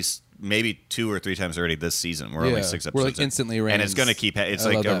at least maybe 2 or 3 times already this season. We're only Yeah. 6 We're, episodes. like, in. instantly and it's rains. going to keep. It's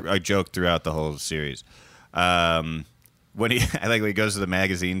I like love that. a joke throughout the whole series. When I like when he goes to the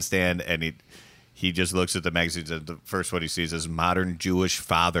magazine stand and he just looks at the magazines and the first one he sees is Modern Jewish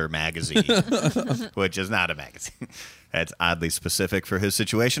Father magazine, which is not a magazine. That's oddly specific for his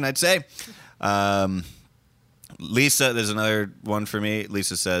situation, I'd say. Lisa, there's another one for me.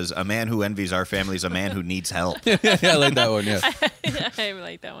 Lisa says, "A man who envies our family is a man who needs help." yeah, I like that one. Yeah, I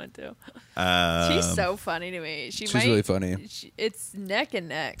like that one too. She's so funny to me. She's really funny. It's neck and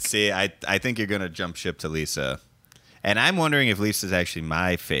neck. See, I think you're going to jump ship to Lisa. And I'm wondering if Lisa's actually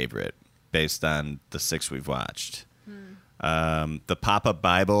my favorite based on the 6 we've watched. The Pop-Up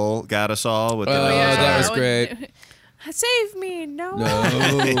Bible got us all. With the Oh, names that on was it. great. Save me! No.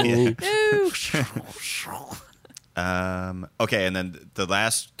 No. No. Okay, and then the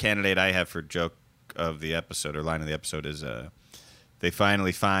last candidate I have for joke of the episode or line of the episode is they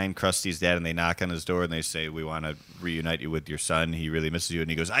finally find Krusty's dad and they knock on his door and they say, "We want to reunite you with your son. He really misses you." And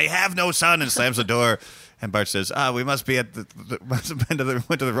he goes, "I have no son," and slams the door. And Bart says, "We must be at must have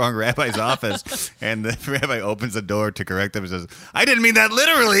went to the wrong rabbi's office." And the rabbi opens the door to correct him and says, "I didn't mean that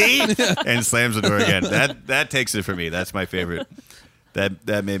literally," and slams the door again. That takes it for me. That's my favorite.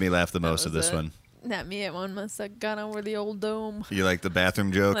 That made me laugh the most of was this it. one. Not me. That one must have gone over the old dome. You like the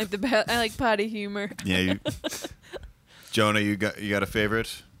bathroom joke? I like potty humor. Yeah. Jonah, you got a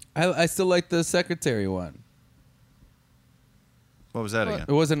favorite? I still like the secretary one. What was that What? again?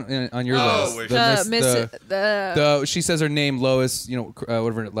 It wasn't on your Oh, list. The She says her name, Lois.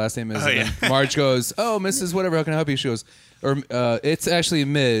 Whatever her last name is. Oh, and yeah. then Marge goes, "Oh, Mrs. Whatever. How can I help you?" She goes, "Or it's actually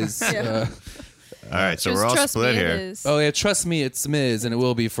Ms." Yeah. All right, so Just we're all trust split me, it here. is Oh yeah, trust me, it's Miz, and it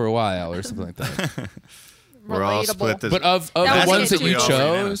will be for a while or something like that. We're all relatable. split. This, But of That the was ones it that you to me.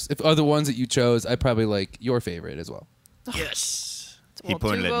 chose, if other ones that you chose, I probably like your favorite as well. yes, he Well,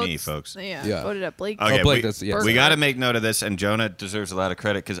 pointed 2 at me, votes. folks. Yeah, Yeah. voted at Blake. Okay, Blake we, does, yes. we got to make note of this, and Jonah deserves a lot of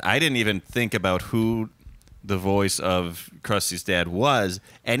credit because I didn't even think about who the voice of Krusty's dad was,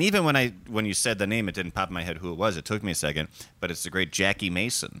 and even when you said the name, it didn't pop in my head who it was. It took me a second, but it's the great Jackie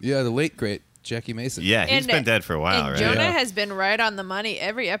Mason. Yeah, the late great Jackie Mason. Yeah, he's been dead for a while, and right? Jonah Yeah. has been right on the money.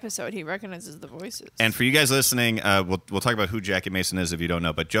 Every episode, he recognizes the voices. And for you guys listening, we'll talk about who Jackie Mason is if you don't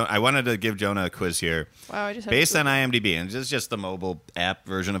know. But I wanted to give Jonah a quiz here. Wow, I just had Based to- on IMDb, and this is just the mobile app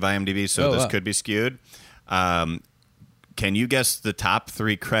version of IMDb, so Oh, this wow. could be skewed. Can you guess the top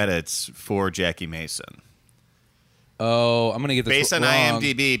 3 credits for Jackie Mason? Oh, I'm gonna get this Based on wrong.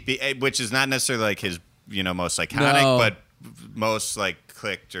 IMDb, which is not necessarily like his most iconic, No. but most like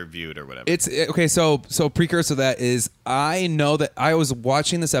clicked or viewed or whatever. It's okay. So precursor to that is I know that I was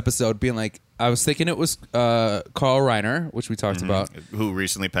watching this episode, being like, I was thinking it was Carl Reiner, which we talked about. Who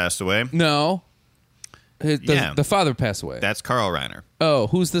recently passed away? No, Yeah. the father passed away. That's Carl Reiner. Oh,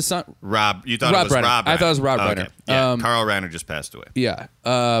 who's the son? Rob, you thought Rob it was Reiner. Rob Reiner. I thought it was Rob Okay. Reiner. Yeah, Carl Reiner just passed away. Yeah.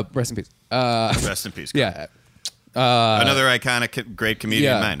 Rest in peace. Rest in peace. Yeah. Another iconic, great comedian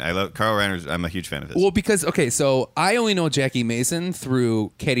yeah. of mine. I love Carl Reiner. I'm a huge fan of his. Well, because so I only know Jackie Mason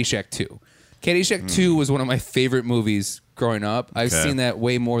through Caddyshack 2. Caddyshack 2 was one of my favorite movies growing up. I've Okay. seen that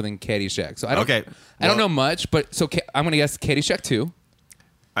way more than Caddyshack. So I don't. Okay. I don't Well- know much, but so I'm gonna guess Caddyshack 2.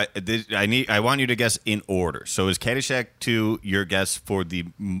 I want you to guess in order. So is Caddyshack 2 your guess for the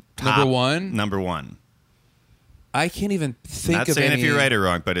top Number one? Number 1. I can't even think Not of saying any. if you're right or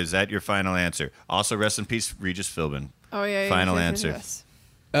wrong, but is that your final answer? Also, rest in peace, Regis Philbin. Oh yeah. Final yes, answer. yes.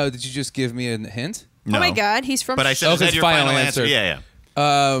 Oh, did you just give me a hint? No. Oh my God, he's from. But I said, is Okay, that your final final answer? answer. Yeah,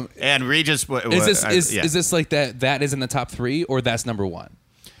 yeah. And Regis, Is this yeah. is this like that is in the top 3 or that's number 1?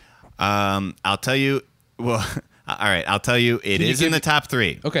 I'll tell you. Well, all right. I'll tell you. It Can you is in give the me- top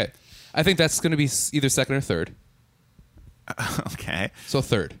 3. Okay, I think that's going to be either second or third. Okay. So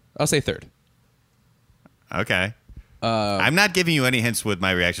third. I'll say third. Okay. I'm not giving you any hints with my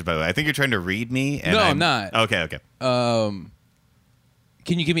reaction, by the way. I think you're trying to read me. And No, I'm not. Okay, okay.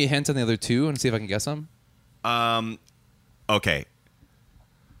 Can you give me a hint on the other 2 and see if I can guess them? Okay.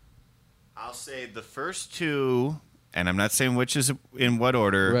 I'll say the first 2, and I'm not saying which is in what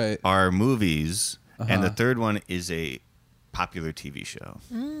order, Right. are movies, and the Uh-huh. third one is a popular TV show.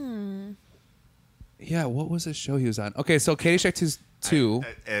 Yeah, what was the show he was on? Okay, so Caddyshack 2's 2.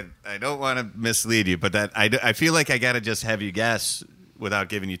 And I don't want to mislead you, but I feel like I got to just have you guess without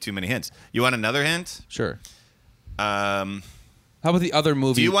giving you too many hints. You want another hint? Sure. How about the other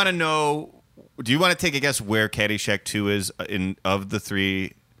movie? Do you want to know? Do you want to take a guess where Caddyshack 2 is of the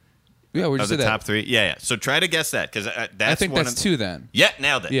 3 Yeah, we of just the did that. top 3? Yeah, yeah. So try to guess that because that's I think one that's of, 2 then. Yeah,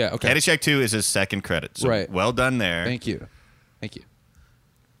 nailed it. Yeah, okay. Caddyshack 2 is his second credit. So Right. well done there. Thank you. Thank you.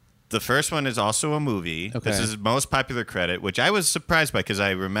 The first one is also a movie. Okay. This is his most popular credit, which I was surprised by because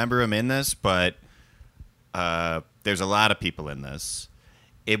I remember him in this, but there's a lot of people in this.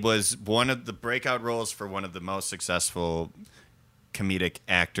 It was one of the breakout roles for one of the most successful comedic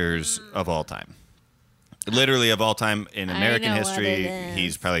actors of all time. Literally of all time in I American know what history, it is.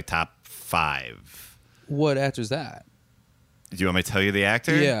 he's probably top 5. What actor's that? Do you want me to tell you the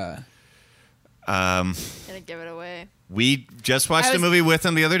actor? Yeah. Gonna give it away. We just watched I a was- movie with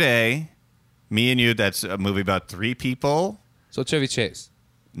him the other day. Me and you. That's a movie about 3 people. So Chevy Chase.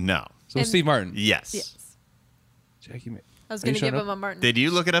 No. So And- Steve Martin. Yes. Yes. Jackie Ma- I was Are you gonna showing give up? him a Martin. Did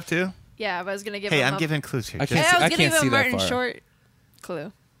you look it up too? Yeah, but I was gonna give Hey, him. I'm a, giving clues here. I Just- can't I see- was gonna can't give see him that a Martin far. Short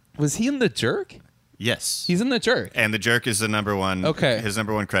clue. Was he in The Jerk? Yes. He's in The Jerk. And The Jerk is the number one. Okay. His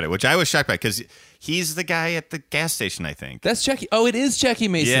number one credit, which I was shocked by because he's the guy at the gas station, I think. That's Jackie. Oh, it is Jackie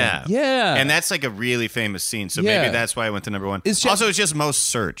Mason. Yeah. Yeah. And that's like a really famous scene. So Yeah. maybe that's why I went to number 1. Is Jack- Also, it's just most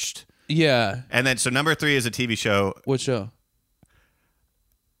searched. yeah. And then, so number 3 is a TV show. What show?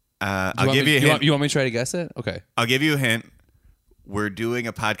 I'll give you a You hint. want, you want me to try to guess it? Okay. I'll give you a hint. We're doing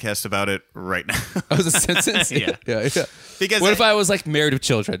a podcast about it right now. Oh, was it Simpsons? Yeah. yeah. Because What if I was like Married with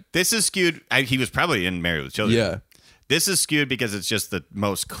Children? this is skewed. He was probably in Married with Children. Yeah. This is skewed because it's just the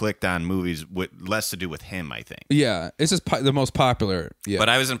most clicked on movies with less to do with him, I think. Yeah. It's just the most popular. Yeah. But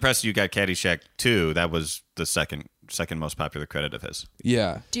I was impressed you got Caddyshack 2. That was the second most popular credit of his.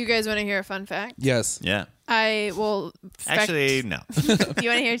 yeah. Do you guys want to hear a fun fact? Yes. Yeah. I will. Actually, no. Do you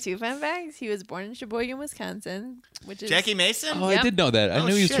want to hear 2 fun facts? He was born in Sheboygan, Wisconsin, which is Jackie Mason? Oh, Yep. I did know that. I Oh,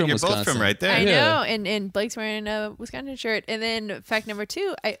 knew he was shit, from you're Wisconsin. both from right there. I Yeah. know, and Blake's wearing a Wisconsin shirt. And then fact number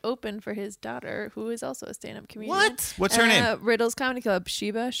 2, I opened for his daughter, who is also a stand-up comedian. What? What's her name? Riddles Comedy Club.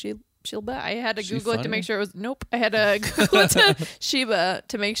 Sheba. She Shilba. I had to She Google it to funny? make sure it was. Nope. I had to Google it to Sheba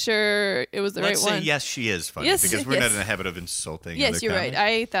to make sure it was the Let's right say one. yes, she is funny Yes, because we're not yes. in the habit of insulting. Yes, other you're right.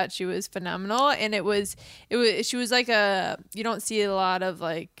 comics. I thought she was phenomenal, and it was. She was like a. You don't see a lot of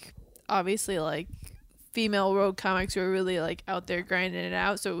like, obviously like, female road comics who are really like out there grinding it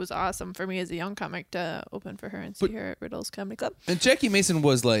out. So it was awesome for me as a young comic to open for her and see her at Riddle's Comedy Club. And Jackie Mason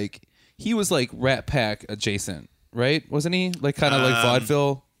was like, he was like Rat Pack adjacent, right? Wasn't he? Like kind of like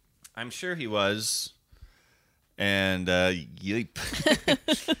vaudeville. I'm sure he was. And yeep.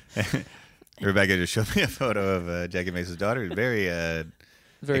 Rebecca just showed me a photo of Jackie Mason's daughter. Very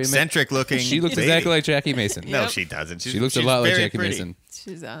Very eccentric looking. She looks lady. exactly like Jackie Mason. No, Yep. she doesn't. She looks a she's lot like very Jackie pretty. Mason.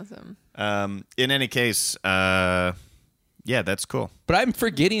 She's awesome. In any case, yeah, that's cool. But I'm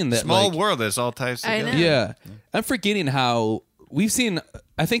forgetting that Small like, world. This all ties I together. know. Yeah, I'm forgetting how we've seen.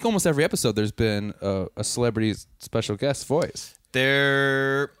 I think almost every episode there's been a celebrity special guest voice.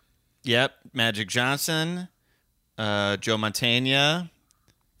 Yep, Magic Johnson, Joe Mantegna,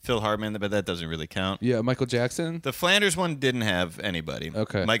 Phil Hartman, but that doesn't really count. Yeah, Michael Jackson. The Flanders one didn't have anybody.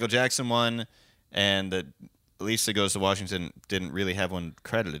 Okay. Michael Jackson one, and the Lisa Goes to Washington didn't really have one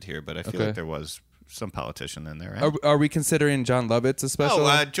credited here, but I feel Okay. like there was some politician in there, right? Are we considering John Lovitz a special?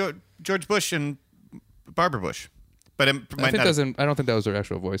 George Bush and Barbara Bush. But it I might think not. doesn't. I don't think that was their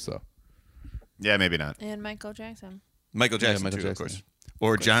actual voice though. Yeah, maybe not. And Michael Jackson. Michael Jackson, Michael too, Jackson, of course.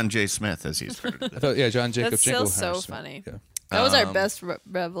 Or John J. Smith, as he's credited. I thought, yeah, John Jacob. That's still so Jinglehurst. funny. Yeah, That was our best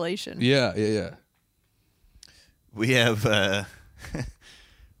revelation. yeah. We have.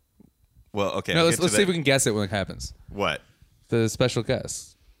 Well, okay. No, I'll let's get to see if that. we can guess it when it happens. What? The special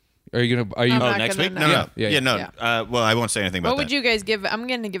guest. Are you gonna? Are you? I'm not Next gonna week? know. No. Yeah. no. Yeah. Well, I won't say anything about What that. would you guys give? I'm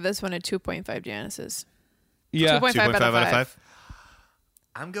going to give this one a 2.5 Janices. yeah. 2.5 2.5 out of 5.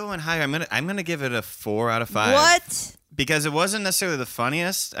 I'm going higher. I'm gonna give it a 4 out of 5. What? Because it wasn't necessarily the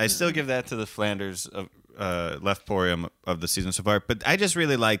funniest. I still give that to the Flanders of Lefporium of the season so far. But I just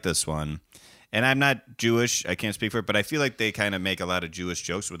really like this one. And I'm not Jewish. I can't speak for it. But I feel like they kind of make a lot of Jewish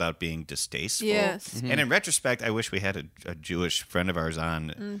jokes without being distasteful. Yes. And in retrospect, I wish we had a Jewish friend of ours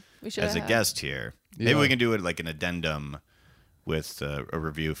on We should as a have. guest here. Maybe we can do it like an addendum with a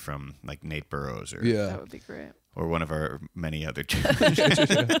review from like Nate Burrows or Yeah. That would be great. or one of our many other.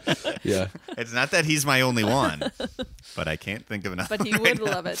 Yeah. It's not that he's my only one, but I can't think of another. But he one right would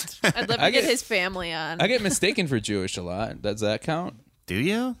now. love it. I'd love to I get get- his family on. I get mistaken for Jewish a lot. Does that count? Do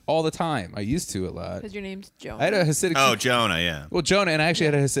you? All the time. I used to a lot. Because your name's Joan. I had a Hasidic. Oh, Jonah, yeah. Well, Jonah, and I actually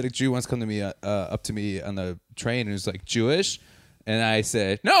had a Hasidic Jew once come to me up to me on the train and was like Jewish, and I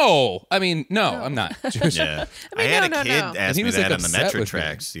said, "No, I mean, no, I'm not Jewish." Yeah. mean, I had no, a no, kid no. ask And he me was, that like, on the upset Metro with me.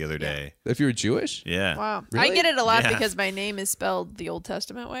 tracks the other day. If you were Jewish, Yeah. Wow. Really? I get it a lot Yeah. because my name is spelled the Old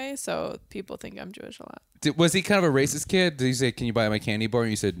Testament way, so people think I'm Jewish a lot. Was he kind of a racist kid? Did he say, "Can you buy my candy bar?"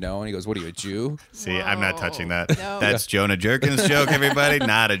 And you said no, and he goes, "What are you, a Jew?" See, I'm not touching that. No. That's Jonah Jerkins' joke, everybody.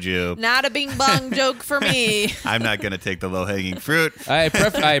 Not a Jew. Not a bing bong joke for me. I'm not going to take the low hanging fruit. I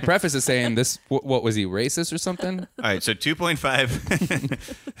preface it saying this. What was he, racist or something? All right, so 2.5.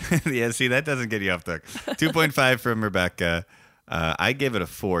 Yeah, see, that doesn't get you off the hook. 2.5 from Rebecca. I give it a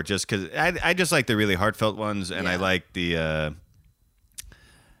 4 just because I just like the really heartfelt ones, and I Yeah. like the.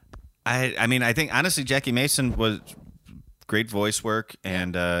 I mean, I think honestly, Jackie Mason was great voice work,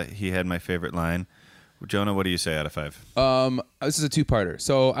 and he had my favorite line. Jonah, what do you say out of 5? This is a two-parter,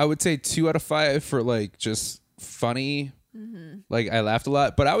 so I would say 2 out of 5 for like just funny. Like I laughed a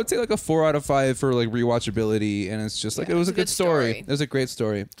lot, but I would say like a 4 out of 5 for like rewatchability, and it's just like Yeah, it was it's a good story. story. It was a great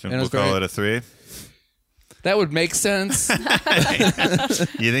story, and it We'll was call very, it a 3. that would make sense.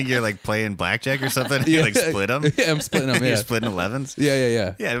 You think you're like playing blackjack or something? You like split them? Yeah, I'm splitting them. You're Yeah, splitting 11s?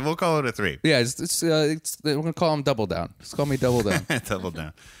 yeah. Yeah, we'll call it a 3. Yeah, it's we're gonna call him Double Down. Just call me Double Down. Double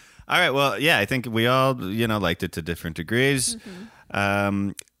down. All right. Well, yeah, I think we all, liked it to different degrees.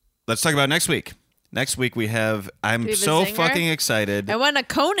 Let's talk about next week. Next week we have. I'm Do we have a so zinger? fucking excited. I want a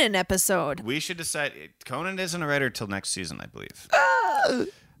Conan episode. We should decide. Conan isn't a writer till next season, I believe.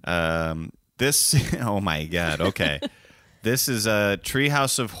 This. Oh my god. Okay. This is a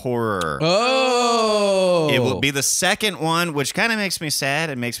Treehouse of Horror. Oh, It will be the second one, which kind of makes me sad.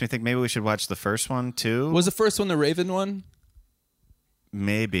 It makes me think maybe we should watch the first one too. Was the first one the Raven one?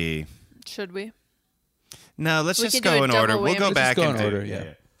 Maybe. Should we? No, let's We just could do go a in double order. We'll whammy. go Let's back Just go in and order.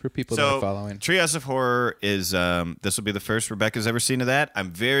 Yeah. For people that So, are following. Treehouse of Horror is this will be the first Rebecca's ever seen of that.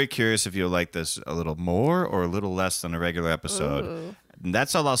 I'm very curious if you'll like this a little more or a little less than a regular episode. Ooh. And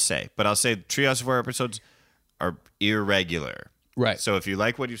that's all I'll say. But I'll say Treehouse of Horror episodes are irregular. Right. So if you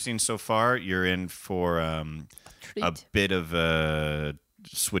like what you've seen so far, you're in for a Treat. bit of a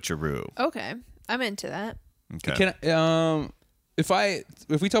switcheroo. Okay. I'm into that. Okay. Can I,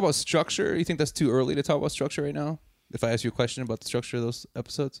 if we talk about structure, you think that's too early to talk about structure right now? If I ask you a question about the structure of those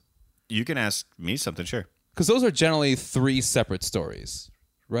episodes? You can ask me something, sure. Because those are generally 3 separate stories,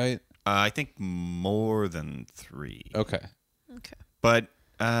 right? I think more than 3. Okay. But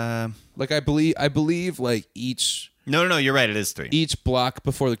Like I believe like each no, you're right. It is 3. each block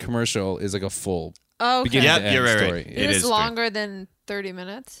before the commercial is like a full Okay. beginning Yep, to end you're right. story. It It is is 3. longer than 30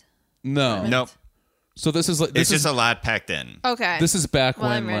 minutes. No. Nope. So this is like It's just a lot packed in. Okay. this is back Well,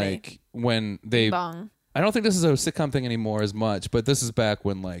 when I'm ready. like when they Bong. I don't think this is a sitcom thing anymore as much, but this is back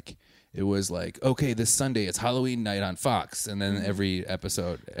when like it was like, okay, this Sunday it's Halloween night on Fox, and then every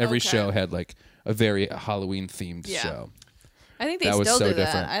episode, every Okay. show had like a very Halloween themed Yeah. show. I think they That was still so do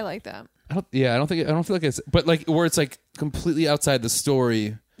different. that. I like that. I don't feel like it's, but like where it's like completely outside the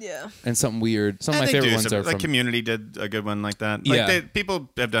story Yeah. and something weird. Some of And my they favorite do ones some- are like from Community did a good one like that. Yeah. Like people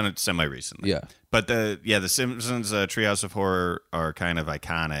have done it semi recently. Yeah. But the Simpsons Treehouse of Horror are kind of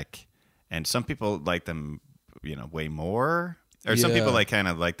iconic, and some people like them, way more. Or some people Yeah. kind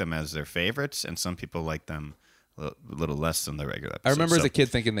of like them as their favorites, and some people like them a little less than the regular episodes. I remember as So a kid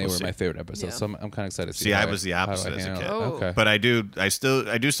thinking they we'll were see. my favorite episodes, Yeah. so I'm kind of excited to see. See, how I was the how opposite I as a handle kid. it. Oh. Okay, But I do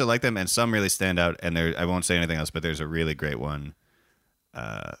still like them, and some really stand out. And I won't say anything else, but there's a really great one,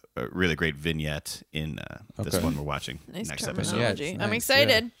 a really great vignette in this Okay. one we're watching Nice next terminology. episode. Yeah, it's I'm nice,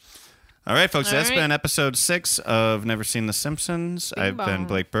 excited. All right, folks, All that's right. been episode 6 of Never Seen The Simpsons. Bing I've been bong.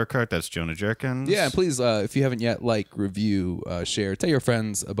 Blake Burkhart. That's Jonah Jerkins. Yeah, and please, if you haven't yet, like, review, share, tell your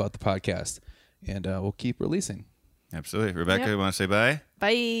friends about the podcast, and we'll keep releasing. Absolutely. Rebecca, Yep. you want to say bye?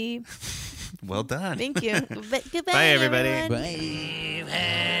 Bye. Well done. Thank you. Goodbye, Bye, everybody. everyone. We've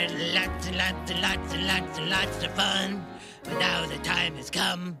had lots and lots and lots and lots and lots of fun, but now the time has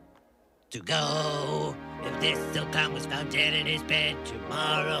come to go. If this sitcom was found dead in his bed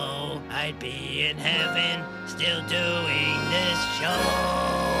tomorrow, I'd be in heaven still doing this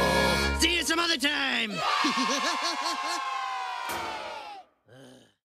show. See you some other time.